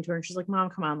of talking to her, and she's like, Mom,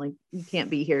 come on. Like, you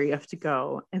can't be here. You have to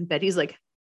go. And Betty's like,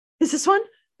 is this one?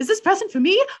 Is this present for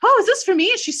me? Oh, is this for me?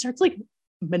 And she starts like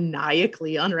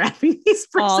maniacally unwrapping these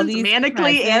presents,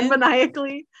 manically and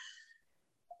maniacally.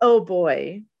 Oh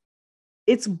boy.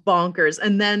 It's bonkers.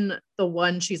 And then the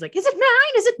one, she's like, is it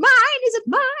mine? Is it mine? Is it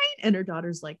mine? And her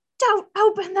daughter's like, don't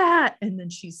open that. And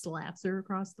then she slaps her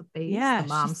across the face. Yeah. The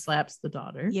mom slaps the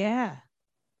daughter. Yeah.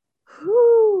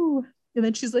 Whew. And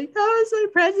then she's like, that was my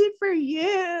present for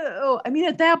you. I mean,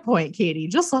 at that point, Katie,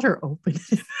 just let her open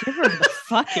it. Give her the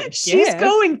fucking She's gift.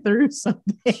 going through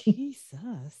something.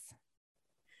 Jesus.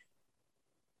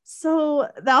 So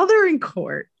now they're in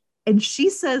court, and she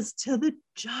says to the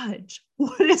judge,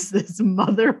 what is this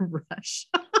mother rush?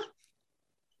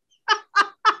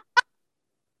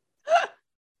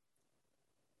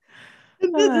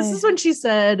 This is when she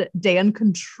said Dan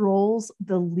controls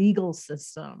the legal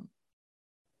system.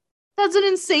 That's an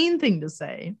insane thing to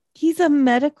say. He's a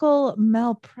medical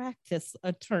malpractice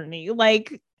attorney.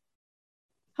 Like,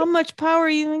 how much power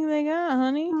you think they got,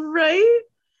 honey? Right?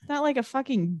 It's not like a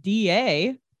fucking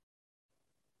DA.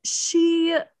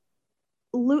 She,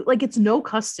 like, it's no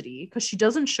custody because she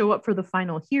doesn't show up for the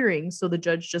final hearing. So the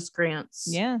judge just grants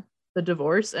the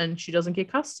divorce, and she doesn't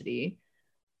get custody.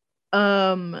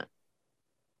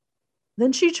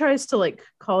 Then she tries to like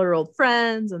call her old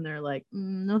friends, and they're like,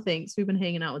 no thanks. We've been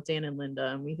hanging out with Dan and Linda,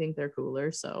 and we think they're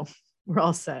cooler. So we're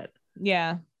all set.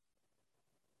 Yeah.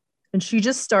 And she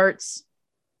just starts.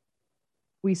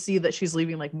 We see that she's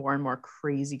leaving like more and more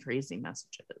crazy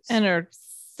messages. And her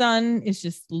son is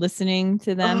just listening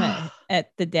to them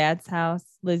at the dad's house,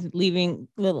 listening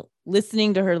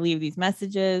to her leave these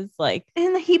messages. Like,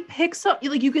 and he picks up,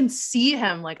 like, you can see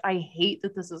him like, I hate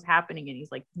that this is happening. And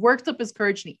he's like, worked up his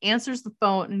courage, and he answers the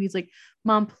phone, and he's like,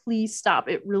 Mom, please stop.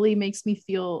 It really makes me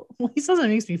feel, well, he says it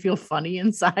makes me feel funny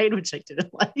inside, which I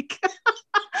didn't like.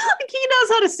 Like, he knows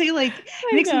how to say, like,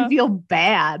 it makes me feel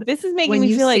bad. This is making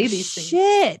me feel like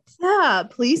shit. Yeah,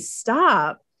 please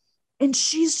stop. And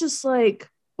she's just like,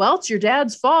 well, it's your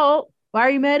dad's fault. Why are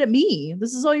you mad at me?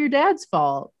 This is all your dad's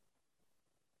fault.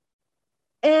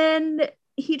 And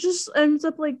he just ends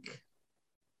up like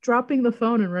dropping the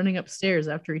phone and running upstairs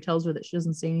after he tells her that she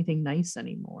doesn't say anything nice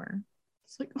anymore.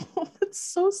 It's like, oh, that's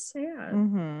so sad.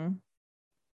 Mm-hmm.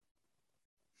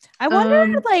 I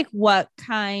wonder like what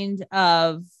kind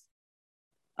of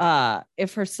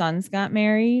if her sons got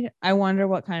married, I wonder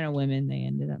what kind of women they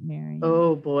ended up marrying.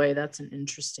 Oh boy, that's an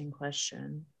interesting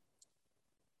question.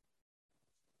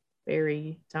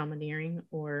 Very domineering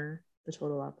or the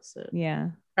total opposite? Yeah.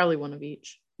 Probably one of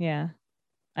each. Yeah.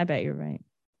 I bet you're right.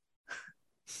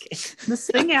 Okay. This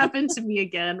thing happened to me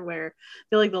again where I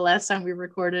feel like the last time we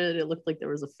recorded, it looked like there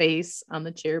was a face on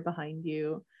the chair behind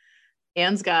you.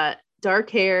 Anne's got dark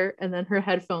hair and then her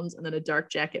headphones and then a dark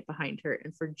jacket behind her.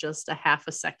 And for just a half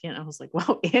a second, I was like,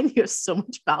 wow, Anne, you have so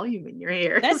much volume in your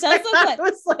hair. That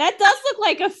does look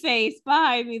like a face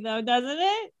behind me though, doesn't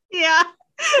it? Yeah.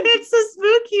 It's so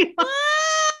spooky.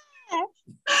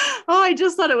 Oh, I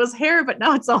just thought it was hair, but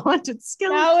now it's a haunted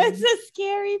skeleton. No, it's a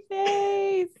scary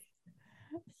face.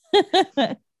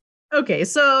 Okay,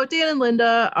 so Dan and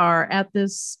Linda are at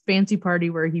this fancy party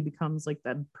where he becomes like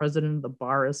the president of the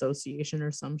bar association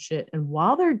or some shit. And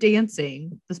while they're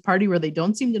dancing, this party where they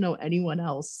don't seem to know anyone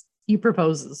else, he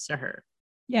proposes to her.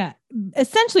 Yeah.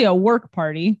 Essentially a work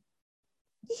party.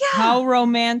 Yeah. How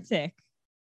romantic.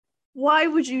 Why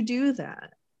would you do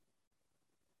that?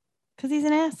 Because he's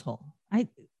an asshole.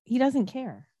 He doesn't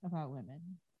care about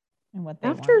women and what they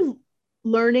After want.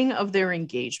 learning of their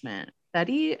engagement,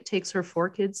 Betty takes her 4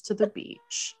 kids to the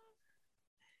beach.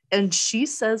 And she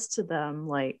says to them,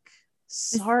 like,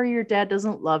 sorry, your dad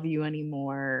doesn't love you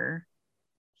anymore.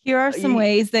 Here are some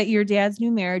ways that your dad's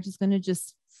new marriage is going to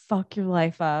just fuck your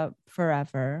life up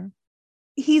forever.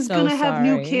 He's going to have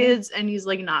new kids and he's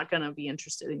like not going to be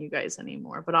interested in you guys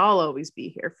anymore. But I'll always be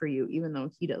here for you, even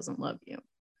though he doesn't love you.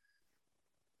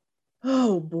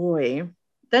 Oh, boy.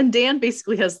 Then Dan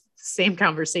basically has the same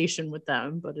conversation with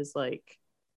them, but is like,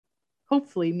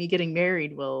 hopefully me getting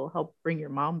married will help bring your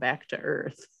mom back to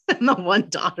earth. And the one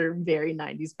daughter, very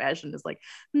 90s fashion, is like,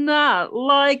 not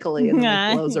likely. And then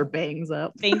like, blows her bangs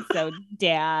up. Think so,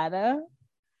 Dad.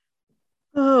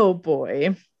 Oh,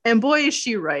 boy. And boy, is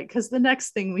she right, because the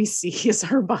next thing we see is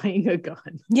her buying a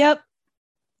gun. Yep.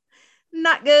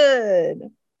 Not good.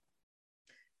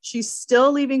 She's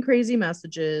still leaving crazy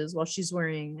messages while she's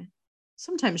wearing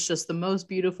sometimes just the most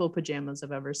beautiful pajamas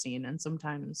I've ever seen, and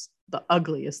sometimes the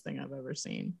ugliest thing I've ever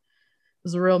seen. It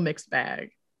was a real mixed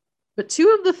bag. But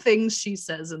 2 of the things she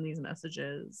says in these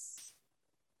messages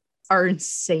are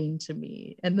insane to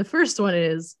me. And the first one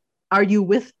is, are you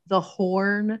with the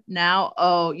horn now?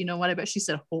 Oh, you know what? I bet she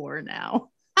said whore now,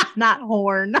 not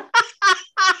horn.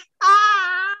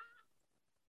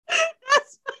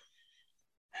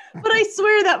 But I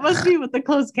swear that must be what the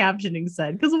closed captioning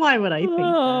said, because why would I think that?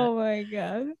 Oh my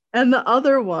God. And the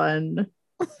other one,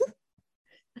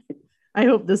 I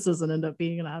hope this doesn't end up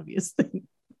being an obvious thing.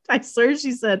 I swear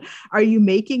she said, are you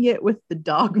making it with the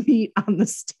dog meat on the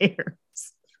stairs?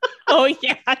 Oh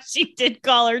yeah, she did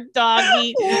call her dog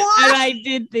meat. What? And I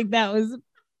did think that was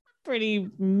pretty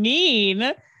mean.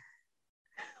 But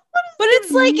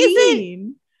it's like,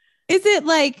 is it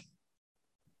like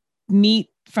meat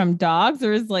from dogs,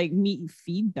 or is like meat you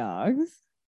feed dogs?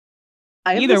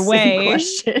 Either way.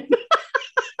 Question.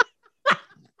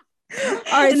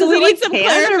 All right, so we need some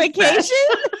clarification.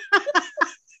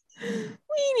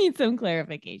 We need some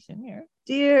clarification here.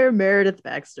 Dear Meredith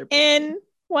Baxter. In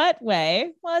what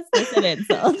way was this an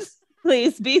insult?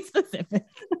 Please be specific.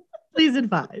 Please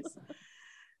advise.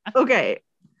 Okay.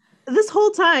 This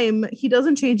whole time, he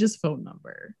doesn't change his phone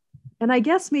number. And I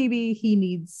guess maybe he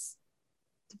needs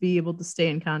to be able to stay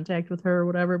in contact with her or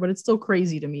whatever, but it's still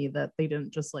crazy to me that they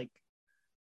didn't just like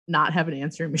not have an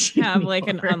answering machine. Have like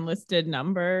an unlisted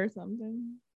number or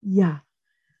something. Yeah.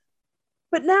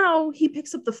 But now he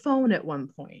picks up the phone at one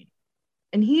point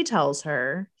and he tells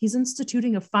her he's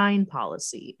instituting a fine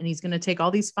policy and he's going to take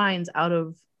all these fines out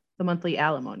of the monthly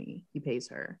alimony he pays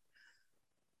her.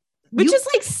 Which is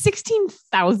like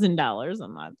 $16,000 a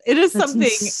month. It is something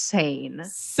insane.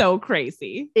 So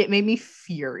crazy. It made me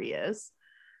furious.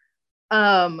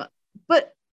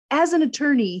 But as an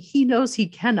attorney, he knows he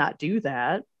cannot do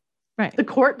that. Right. The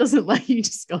court doesn't let you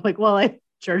just go like, well, I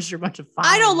charged you a bunch of fines.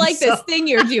 I don't like this thing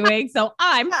you're doing, so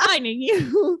I'm fining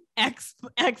you,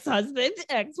 ex-husband,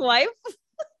 ex-wife.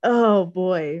 Oh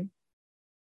boy.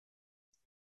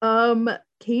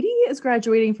 Katie is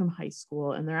graduating from high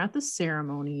school and they're at the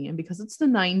ceremony, and because it's the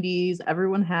 90s,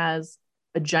 everyone has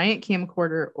a giant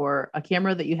camcorder or a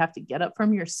camera that you have to get up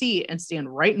from your seat and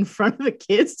stand right in front of the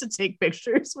kids to take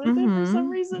pictures with it for some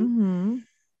reason. Mm-hmm.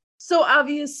 So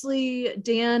obviously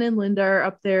Dan and Linda are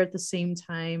up there at the same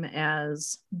time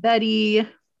as Betty.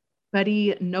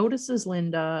 Betty notices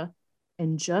Linda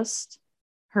and just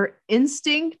her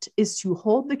instinct is to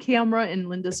hold the camera in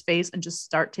Linda's face and just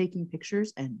start taking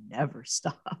pictures and never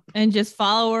stop. And just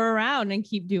follow her around and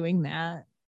keep doing that.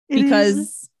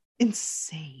 Because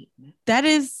insane. That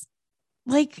is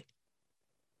like,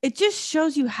 it just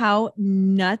shows you how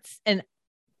nuts and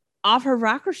off her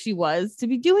rocker she was to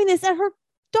be doing this at her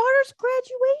daughter's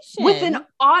graduation with an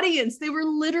audience. They were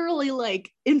literally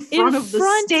like in front of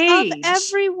the stage of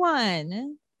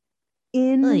everyone.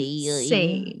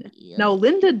 Insane. Now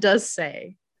Linda does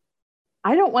say,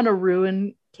 I don't want to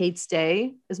ruin Kate's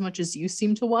day as much as you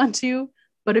seem to want to,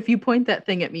 but if you point that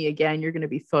thing at me again, you're going to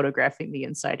be photographing the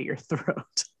inside of your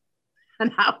throat.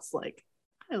 And I was like,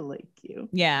 I like you.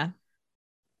 Yeah.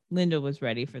 Linda was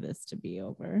ready for this to be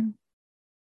over.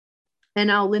 And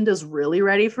now Linda's really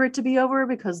ready for it to be over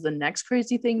because the next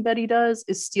crazy thing Betty does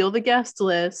is steal the guest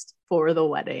list for the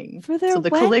wedding. For their so the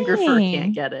wedding. calligrapher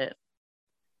can't get it.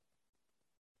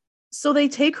 So they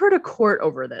take her to court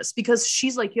over this because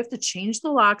she's like, you have to change the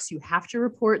locks. You have to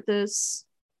report this.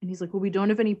 And he's like, well, we don't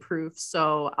have any proof.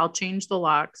 So I'll change the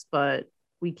locks, but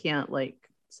we can't like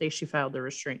say she filed a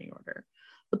restraining order.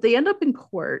 But they end up in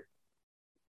court.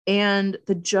 And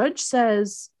the judge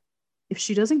says if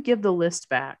she doesn't give the list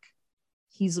back,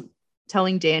 he's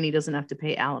telling Dan he doesn't have to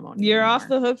pay alimony. You're anymore. off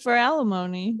the hook for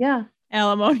alimony. Yeah.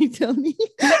 Alimony, Tony.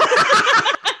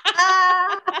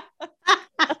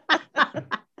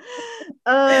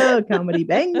 Oh, comedy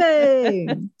bang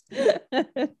bang.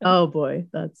 Oh boy,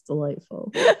 that's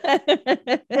delightful.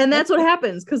 And that's what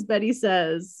happens because Betty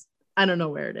says, I don't know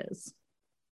where it is.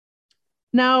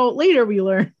 Now, later we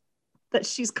learn that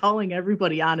she's calling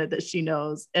everybody on it that she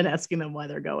knows and asking them why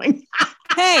they're going.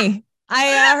 Hey,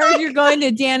 I heard you're going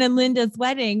to Dan and Linda's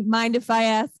wedding. Mind if I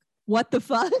ask what the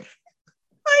fuck?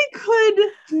 I could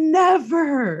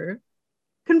never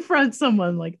confront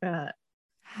someone like that.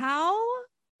 How?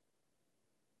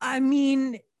 I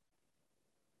mean,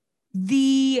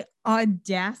 the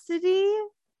audacity.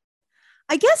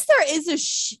 I guess there is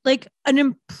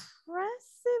an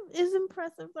is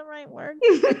impressive the right word?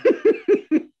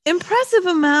 Impressive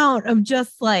amount of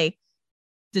just like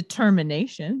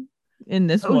determination in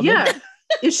this woman. Yeah.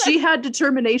 If she had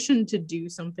determination to do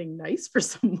something nice for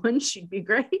someone, she'd be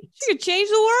great. She could change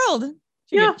the world.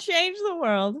 She could change the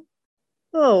world.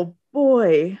 Oh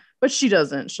boy. But she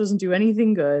doesn't. She doesn't do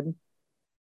anything good.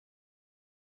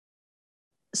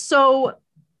 So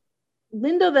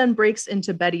Linda then breaks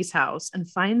into Betty's house and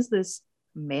finds this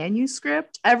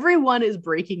manuscript. Everyone is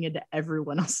breaking into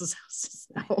everyone else's houses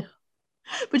now.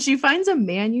 But she finds a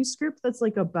manuscript that's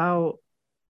like about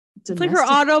it's like her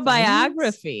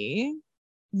autobiography. Violence.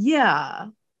 Yeah.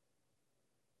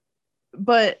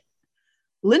 But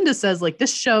Linda says like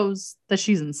this shows that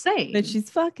she's insane. That she's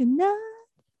fucking nuts.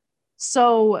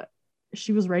 So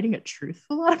she was writing a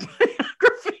truthful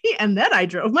autobiography, and then I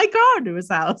drove my car to his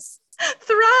house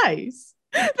thrice.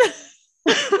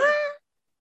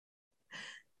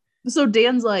 So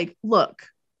Dan's like, look,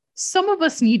 some of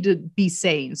us need to be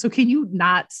sane. So can you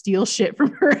not steal shit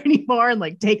from her anymore and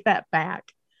like take that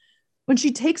back? When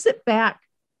she takes it back,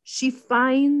 she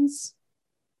finds,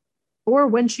 or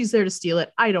when she's there to steal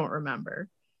it, I don't remember.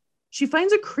 She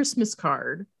finds a Christmas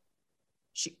card.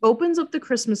 She opens up the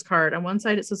Christmas card. On one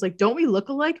side, it says like, don't we look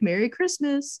alike? Merry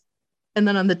Christmas. And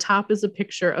then on the top is a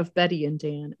picture of Betty and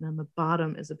Dan. And on the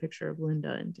bottom is a picture of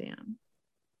Linda and Dan.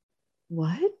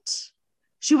 What?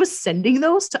 She was sending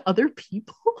those to other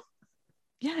people?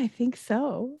 Yeah, I think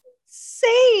so.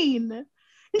 Insane.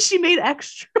 And she made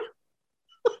extra.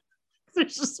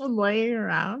 There's just one laying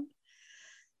around.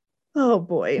 Oh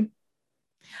boy.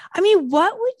 I mean,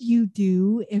 what would you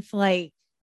do if like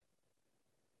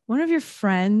one of your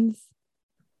friends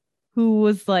who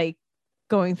was like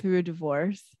going through a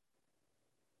divorce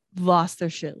lost their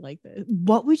shit like this?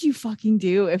 What would you fucking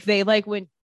do if they like went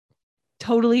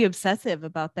totally obsessive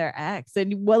about their ex?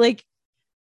 And what, like,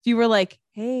 if you were like,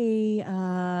 hey,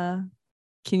 can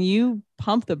you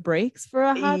pump the brakes for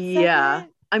a hot second?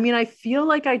 I mean, I feel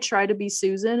like I try to be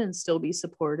Susan and still be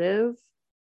supportive,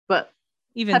 but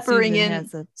even peppering in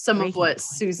some of what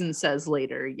Susan says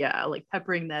later. Yeah, like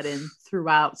peppering that in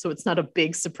throughout. So it's not a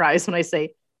big surprise when I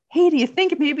say, hey, do you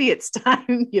think maybe it's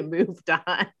time you moved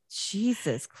on?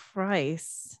 Jesus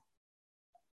Christ.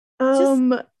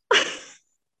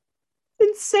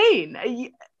 Insane.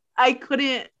 I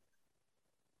couldn't,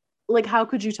 like, how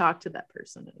could you talk to that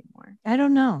person anymore? I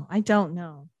don't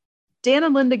know. Dan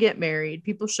and Linda get married.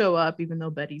 People show up, even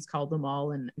though Betty's called them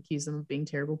all and accused them of being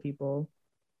terrible people.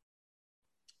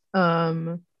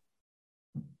 The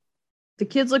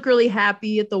kids look really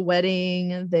happy at the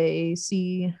wedding. They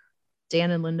see Dan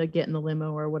and Linda get in the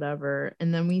limo or whatever.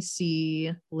 And then we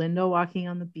see Linda walking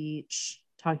on the beach,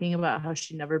 talking about how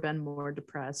she'd never been more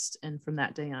depressed. And from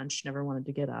that day on, she never wanted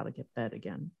to get out of bed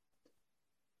again.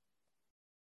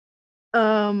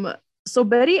 So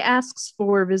Betty asks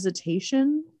for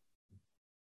visitation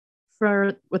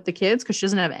with the kids because she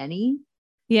doesn't have any.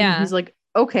 Yeah. And he's like,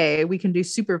 okay, we can do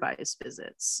supervised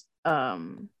visits.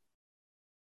 Right?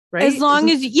 As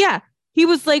long as, he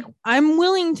was like, I'm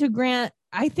willing to grant,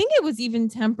 I think it was even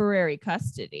temporary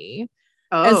custody.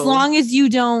 As long as you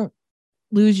don't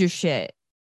lose your shit.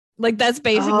 Like, that's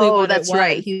basically what that's it was.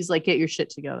 right. He's like, get your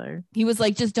shit together. He was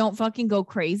like, just don't fucking go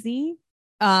crazy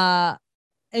and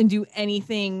do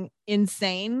anything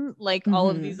insane like all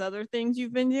of these other things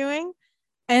you've been doing.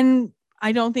 And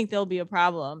I don't think there'll be a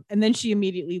problem. And then she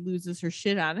immediately loses her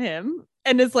shit on him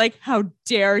and is like, how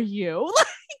dare you?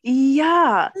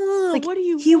 Yeah. Like, what do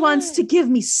you He want? wants to give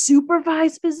me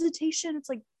supervised visitation. It's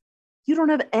like, You don't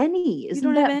have any.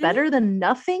 Isn't that better than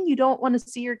nothing? You don't want to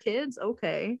see your kids?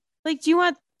 Okay. Like, do you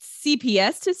want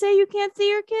CPS to say you can't see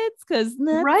your kids? Because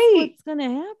that's what's going to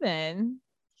happen.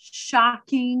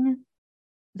 Shocking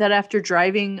that after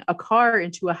driving a car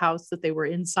into a house that they were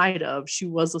inside of, she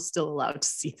was still allowed to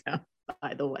see them,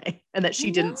 by the way, and that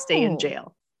she didn't stay in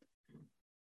jail.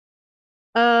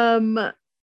 So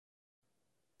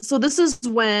this is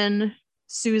when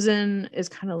Susan is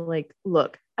kind of like,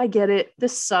 look, I get it.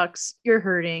 This sucks. You're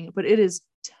hurting, but it is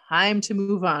time to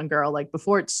move on, girl. Like,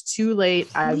 before it's too late,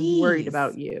 I'm worried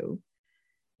about you.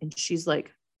 And she's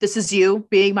like, this is you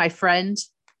being my friend.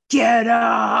 Get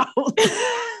out.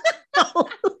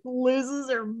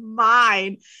 Loses her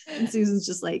mind. And Susan's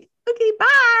just like, okay,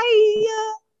 bye.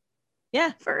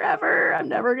 Yeah. Forever. I'm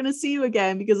never going to see you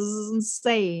again because this is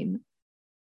insane.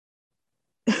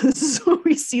 This is when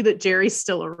we see that Jerry's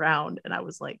still around. And I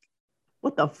was like,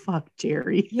 what the fuck,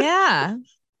 Jerry? Yeah.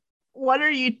 What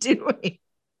are you doing?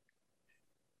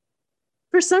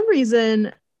 For some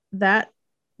reason,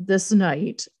 this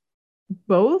night,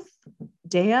 both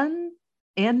Dan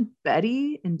and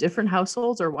Betty in different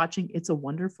households are watching It's a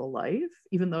Wonderful Life,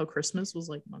 even though Christmas was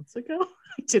like months ago.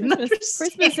 I didn't understand.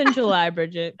 Christmas in July,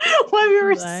 Bridget. Why we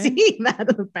were seeing that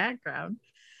in the background.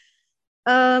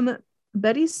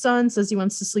 Betty's son says he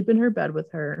wants to sleep in her bed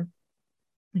with her.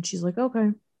 And she's like,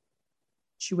 okay.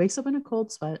 She wakes up in a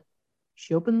cold sweat.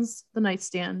 She opens the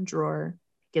nightstand drawer,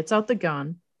 gets out the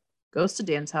gun, goes to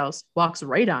Dan's house, walks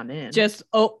right on in. Just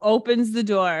opens the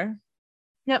door.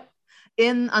 Yep.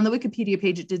 On the Wikipedia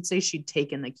page, it did say she'd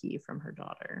taken the key from her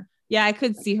daughter. Yeah, I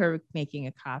could see her making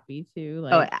a copy too.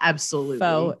 Like, oh, absolutely.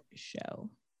 Faux show.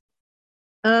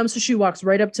 So she walks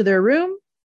right up to their room.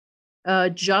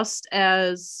 Just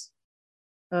as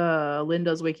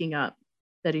Linda's waking up,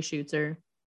 Betty shoots her.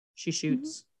 She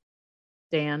shoots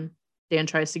Dan. Dan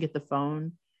tries to get the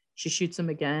phone. She shoots him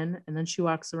again, and then she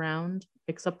walks around,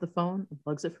 picks up the phone, and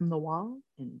plugs it from the wall,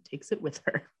 and takes it with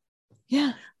her.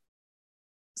 Yeah.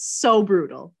 So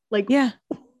brutal. Like, yeah.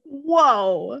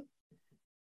 Whoa.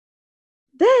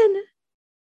 Then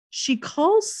she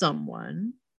calls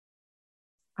someone.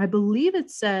 I believe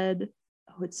it said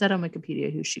on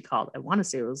Wikipedia who she called. I want to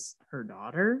say it was her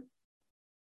daughter.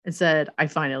 It said, I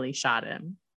finally shot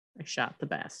him. I shot the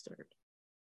bastard.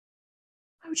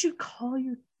 Why would you call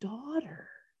your daughter?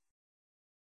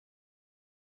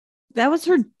 That was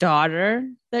her daughter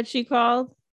that she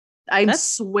called? I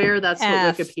swear that's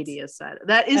what Wikipedia said.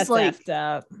 That's like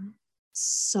up.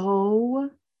 So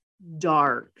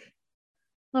dark.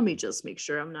 Let me just make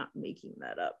sure I'm not making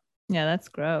that up. Yeah, that's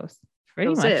gross.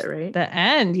 Pretty much it, right? The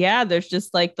end. Yeah, there's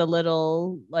just like the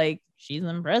little, like, she's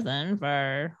in prison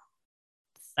for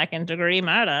second-degree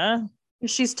murder.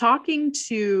 She's talking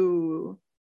to,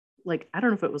 like, I don't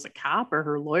know if it was a cop or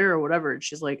her lawyer or whatever. And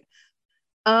she's like,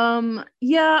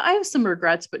 yeah, I have some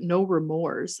regrets, but no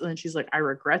remorse. And then she's like, I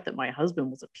regret that my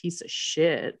husband was a piece of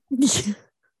shit.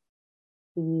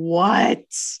 What?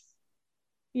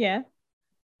 Yeah.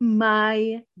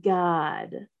 My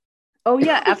God. Oh,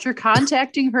 yeah. After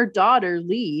contacting her daughter,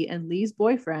 Lee, and Lee's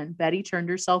boyfriend, Betty turned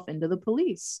herself into the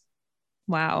police.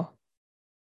 Wow.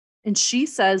 And she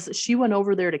says she went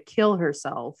over there to kill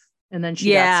herself, and then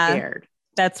she got scared.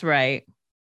 That's right.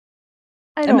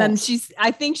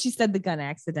 I think she said the gun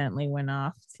accidentally went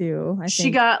off too.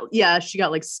 She got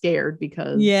like scared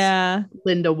because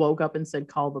Linda woke up and said,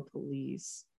 call the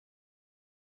police.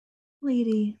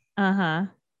 Lady. Uh-huh.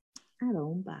 I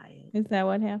don't buy it. Is that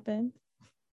what happened?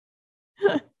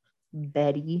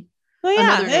 Betty. Oh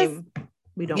yeah. Another name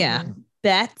we don't know.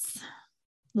 Bets.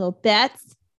 Little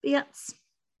Bets. Yes.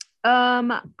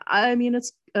 I mean,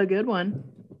 it's a good one.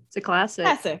 It's a classic.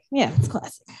 Yeah, it's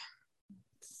classic.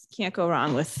 Can't go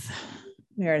wrong with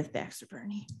Meredith Baxter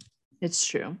Birney. It's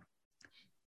true.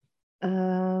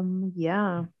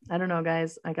 Yeah. I don't know,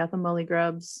 guys. I got the Mully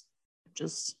Grubs.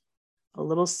 Just a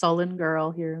little sullen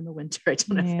girl here in the winter. I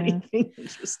don't have anything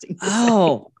interesting to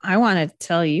say. I want to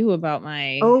tell you about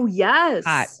my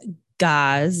hot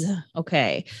gauze.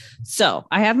 Okay. So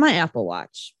I have my Apple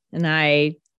Watch and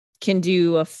I can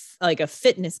do a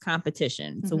fitness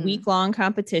competition. It's a week-long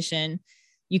competition.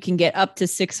 You can get up to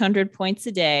 600 points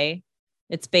a day.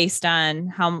 It's based on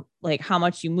how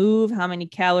much you move, how many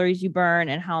calories you burn,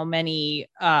 and how many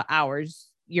hours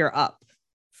you're up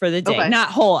for the day. Okay. Not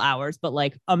whole hours, but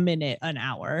like a minute, an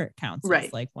hour counts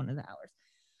as like one of the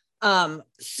hours.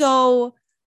 So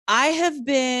I have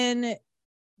been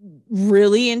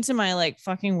really into my like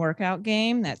fucking workout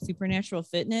game, that Supernatural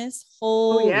Fitness.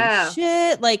 Holy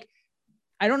shit. Like,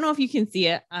 I don't know if you can see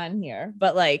it on here,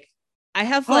 but like, I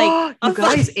have like you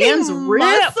guys, Anne's ripped.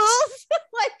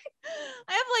 like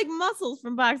I have like muscles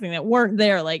from boxing that weren't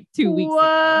there like 2 weeks ago.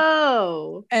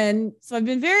 Whoa. And so I've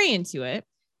been very into it.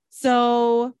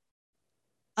 So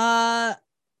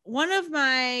one of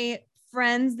my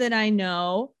friends that I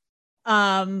know,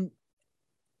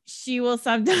 she will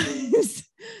sometimes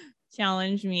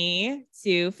challenge me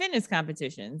to fitness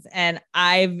competitions, and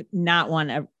I've not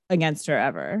won against her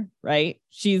ever. Right.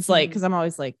 She's like, because I'm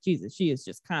always like, Jesus, she is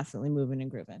just constantly moving and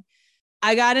grooving.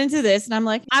 I got into this and I'm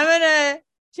like, I'm going to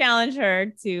challenge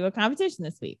her to a competition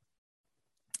this week.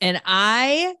 And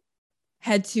I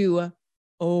had to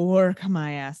work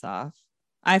my ass off.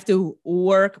 I have to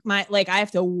work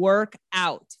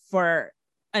out for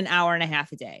an hour and a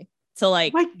half a day to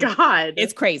like, my God,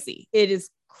 it's crazy. It is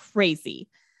crazy.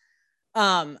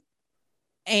 And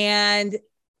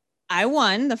I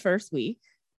won the first week,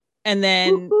 and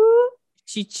then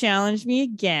she challenged me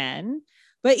again.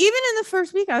 But even in the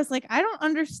first week, I was like, I don't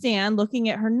understand, looking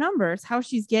at her numbers, how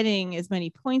she's getting as many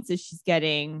points as she's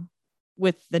getting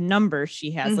with the numbers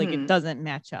she has. Like, it doesn't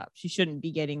match up. She shouldn't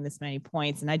be getting this many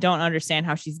points. And I don't understand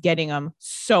how she's getting them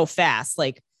so fast.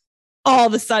 Like, all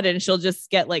of a sudden she'll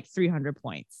just get like 300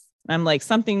 points. I'm like,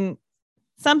 something's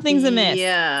amiss.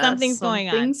 Yeah, Something's going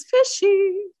on. Something's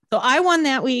fishy. So I won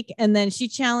that week, and then she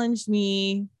challenged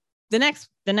me the next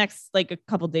like a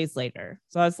couple days later.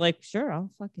 So I was like, sure, I'll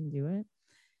fucking do it.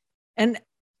 And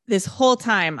this whole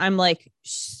time I'm like,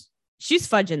 she's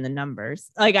fudging the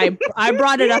numbers. Like I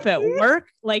brought it up at work.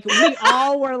 Like, we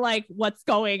all were like, what's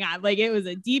going on? Like, it was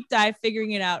a deep dive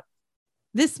figuring it out.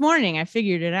 This morning I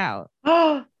figured it out.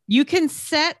 You can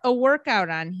set a workout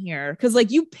on here, because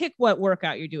like you pick what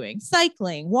workout you're doing,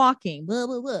 cycling, walking, blah,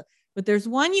 blah, blah. But there's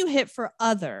one you hit for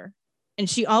other, and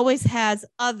she always has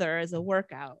other as a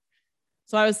workout.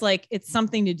 So I was like, it's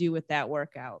something to do with that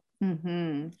workout.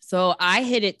 So I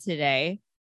hit it today,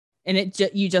 and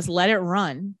you just let it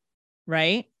run,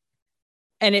 right?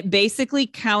 And it basically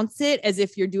counts it as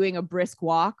if you're doing a brisk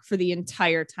walk for the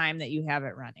entire time that you have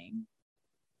it running.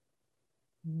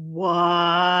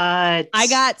 What? I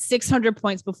got 600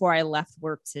 points before I left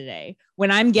work today. When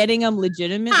I'm getting them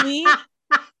legitimately,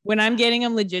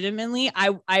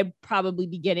 I probably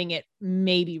be getting it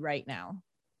maybe right now.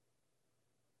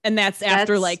 And that's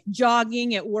after like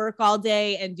jogging at work all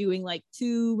day and doing like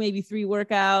 2, maybe 3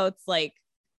 workouts. Like,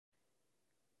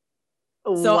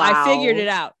 so wow. I figured it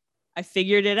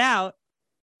out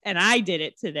and I did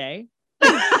it today.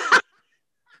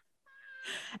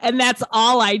 And that's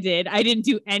all I did. I didn't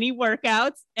do any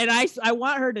workouts. And I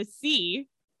want her to see,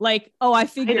 like, oh, I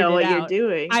figured it out. I know what you're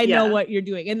doing. I know what you're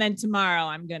doing. And then tomorrow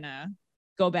I'm going to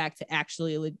go back to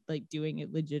actually like doing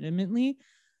it legitimately.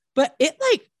 But it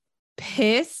like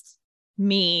pissed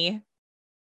me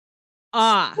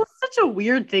off. That's such a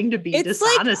weird thing to be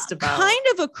dishonest about. Kind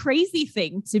of a crazy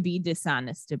thing to be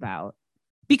dishonest about,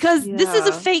 because this is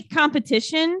a fake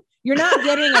competition. You're not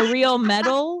getting a real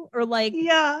medal or like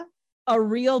a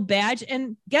real badge.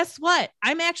 And guess what?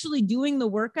 I'm actually doing the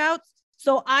workouts,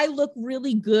 so I look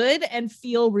really good and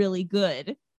feel really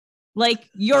good. Like,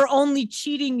 you're only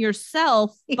cheating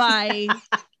yourself by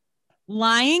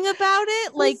lying about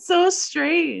it. Like, that's so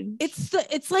strange.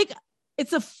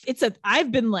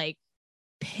 I've been like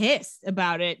pissed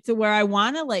about it to where I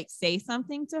want to like say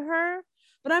something to her,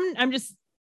 but I'm just,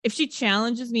 if she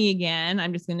challenges me again,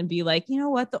 I'm just going to be like, you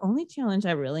know what? The only challenge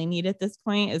I really need at this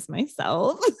point is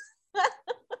myself.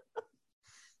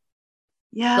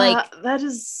 Yeah, like,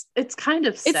 it's kind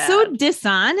of sad. It's so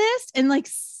dishonest and like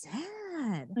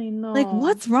sad. I know. Like,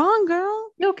 what's wrong,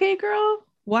 girl? You okay, girl?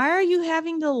 Why are you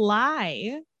having to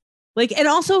lie? Like, and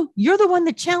also, you're the one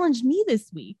that challenged me this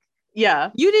week.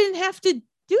 Yeah. You didn't have to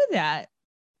do that.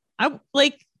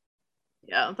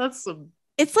 Yeah, that's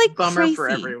it's like bummer crazy. For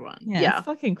everyone. Yeah. It's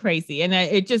fucking crazy. And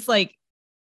it just like,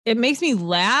 it makes me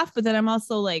laugh, but then I'm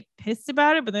also like pissed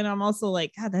about it. But then I'm also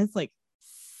like, God, that's like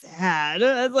sad.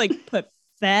 That's like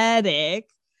pathetic.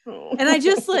 And I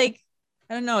just like,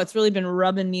 I don't know. It's really been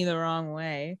rubbing me the wrong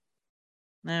way.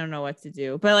 I don't know what to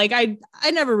do. But like, I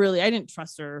didn't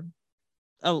trust her.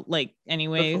 Like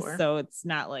anyways, before. So it's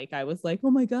not like I was like, oh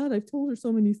my God, I've told her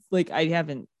so many, like I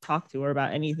haven't talked to her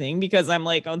about anything, because I'm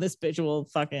like, oh, this bitch will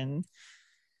fucking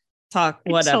talk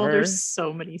whatever. I told her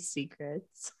so many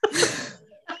secrets.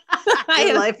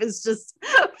 My life is just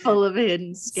full of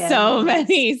hidden scandals. So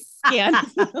many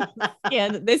scandals.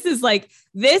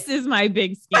 This is my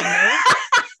big scandal.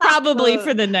 Probably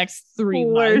for the next 3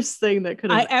 months. Worst thing that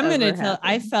could have I'm gonna tell.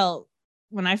 I felt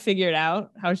when I figured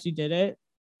out how she did it.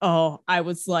 Oh, I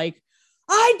was like,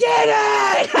 I did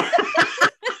it!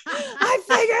 I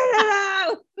figured it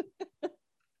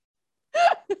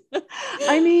out.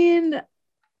 I mean,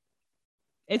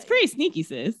 it's pretty sneaky,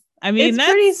 sis. I mean, it's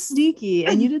pretty sneaky,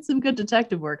 and you did some good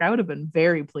detective work. I would have been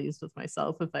very pleased with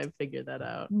myself if I figured that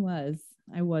out.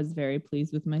 I was very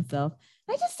pleased with myself.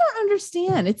 I just don't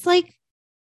understand. It's like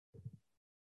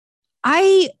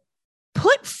I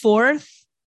put forth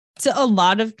to a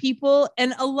lot of people,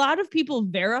 and a lot of people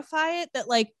verify it, that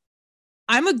like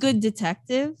I'm a good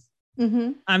detective.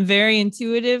 Mm-hmm. I'm very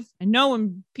intuitive. I know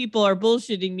when people are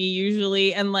bullshitting me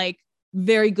usually, and like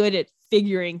very good at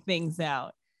figuring things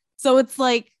out. So it's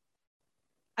like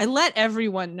I let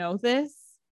everyone know this.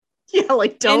 Yeah,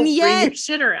 like don't bring your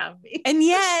shit around me. And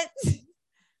yet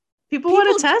people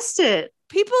want to test it.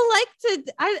 People like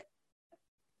to, I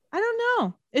don't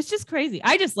know. It's just crazy.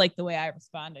 I just like the way I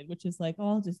responded, which is like, oh,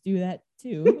 I'll just do that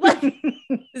too. Like,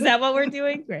 is that what we're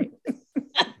doing? Great.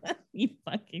 You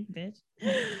fucking bitch.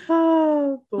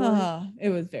 Oh, boy. Oh, it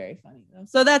was very funny though.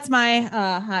 So that's my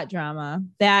hot drama.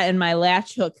 That and my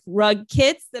latch hook rug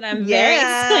kits that I'm very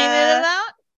excited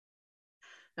about.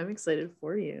 I'm excited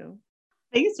for you.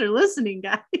 Thanks for listening,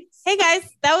 guys. Hey guys,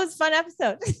 that was a fun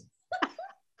episode.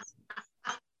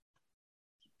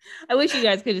 I wish you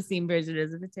guys could have seen Bridget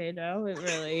as a potato. It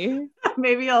really,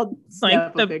 maybe I'll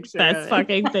like the best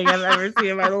fucking thing I've ever seen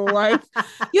in my life.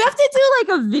 You have to do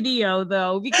like a video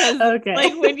though, because like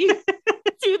when you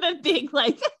do the big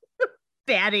like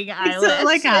batting eyelash,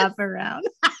 like hop around.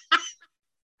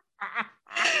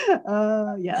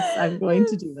 Yes, I'm going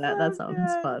to do that. That sounds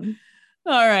fun.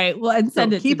 All right, well, and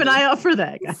send it. Keep an eye out for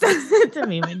that, guys. Send it to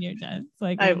me when you're done, so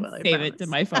I can save it to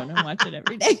my phone and watch it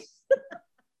every day.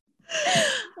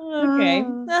 Okay.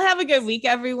 Well, have a good week,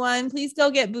 everyone. Please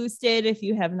go get boosted if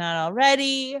you have not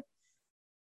already.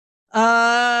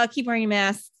 Keep wearing your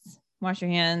masks, wash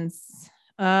your hands,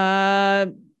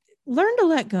 learn to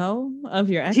let go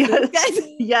of your exes, guys.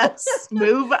 Yes,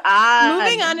 move on.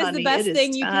 Moving on is the best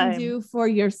thing you can do for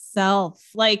yourself.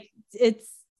 Like, it's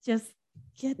just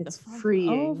it's the fuck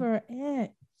over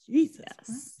it. Jesus.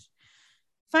 Yes.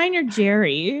 Find your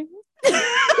Jerry.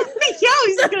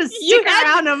 He's gonna stick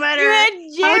around no matter.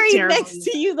 You had Jerry next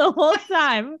to you the whole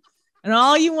time, and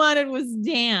all you wanted was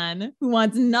Dan, who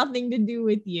wants nothing to do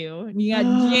with you. And you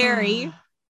got Jerry.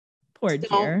 Poor Jerry.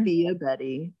 Don't be a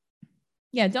Betty.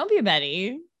 Yeah, don't be a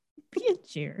Betty. Be a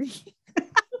Jerry.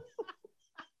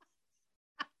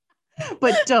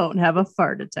 But don't have a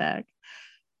fart attack.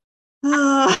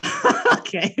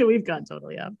 Okay, we've gone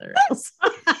totally off the rails.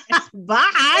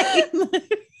 Bye.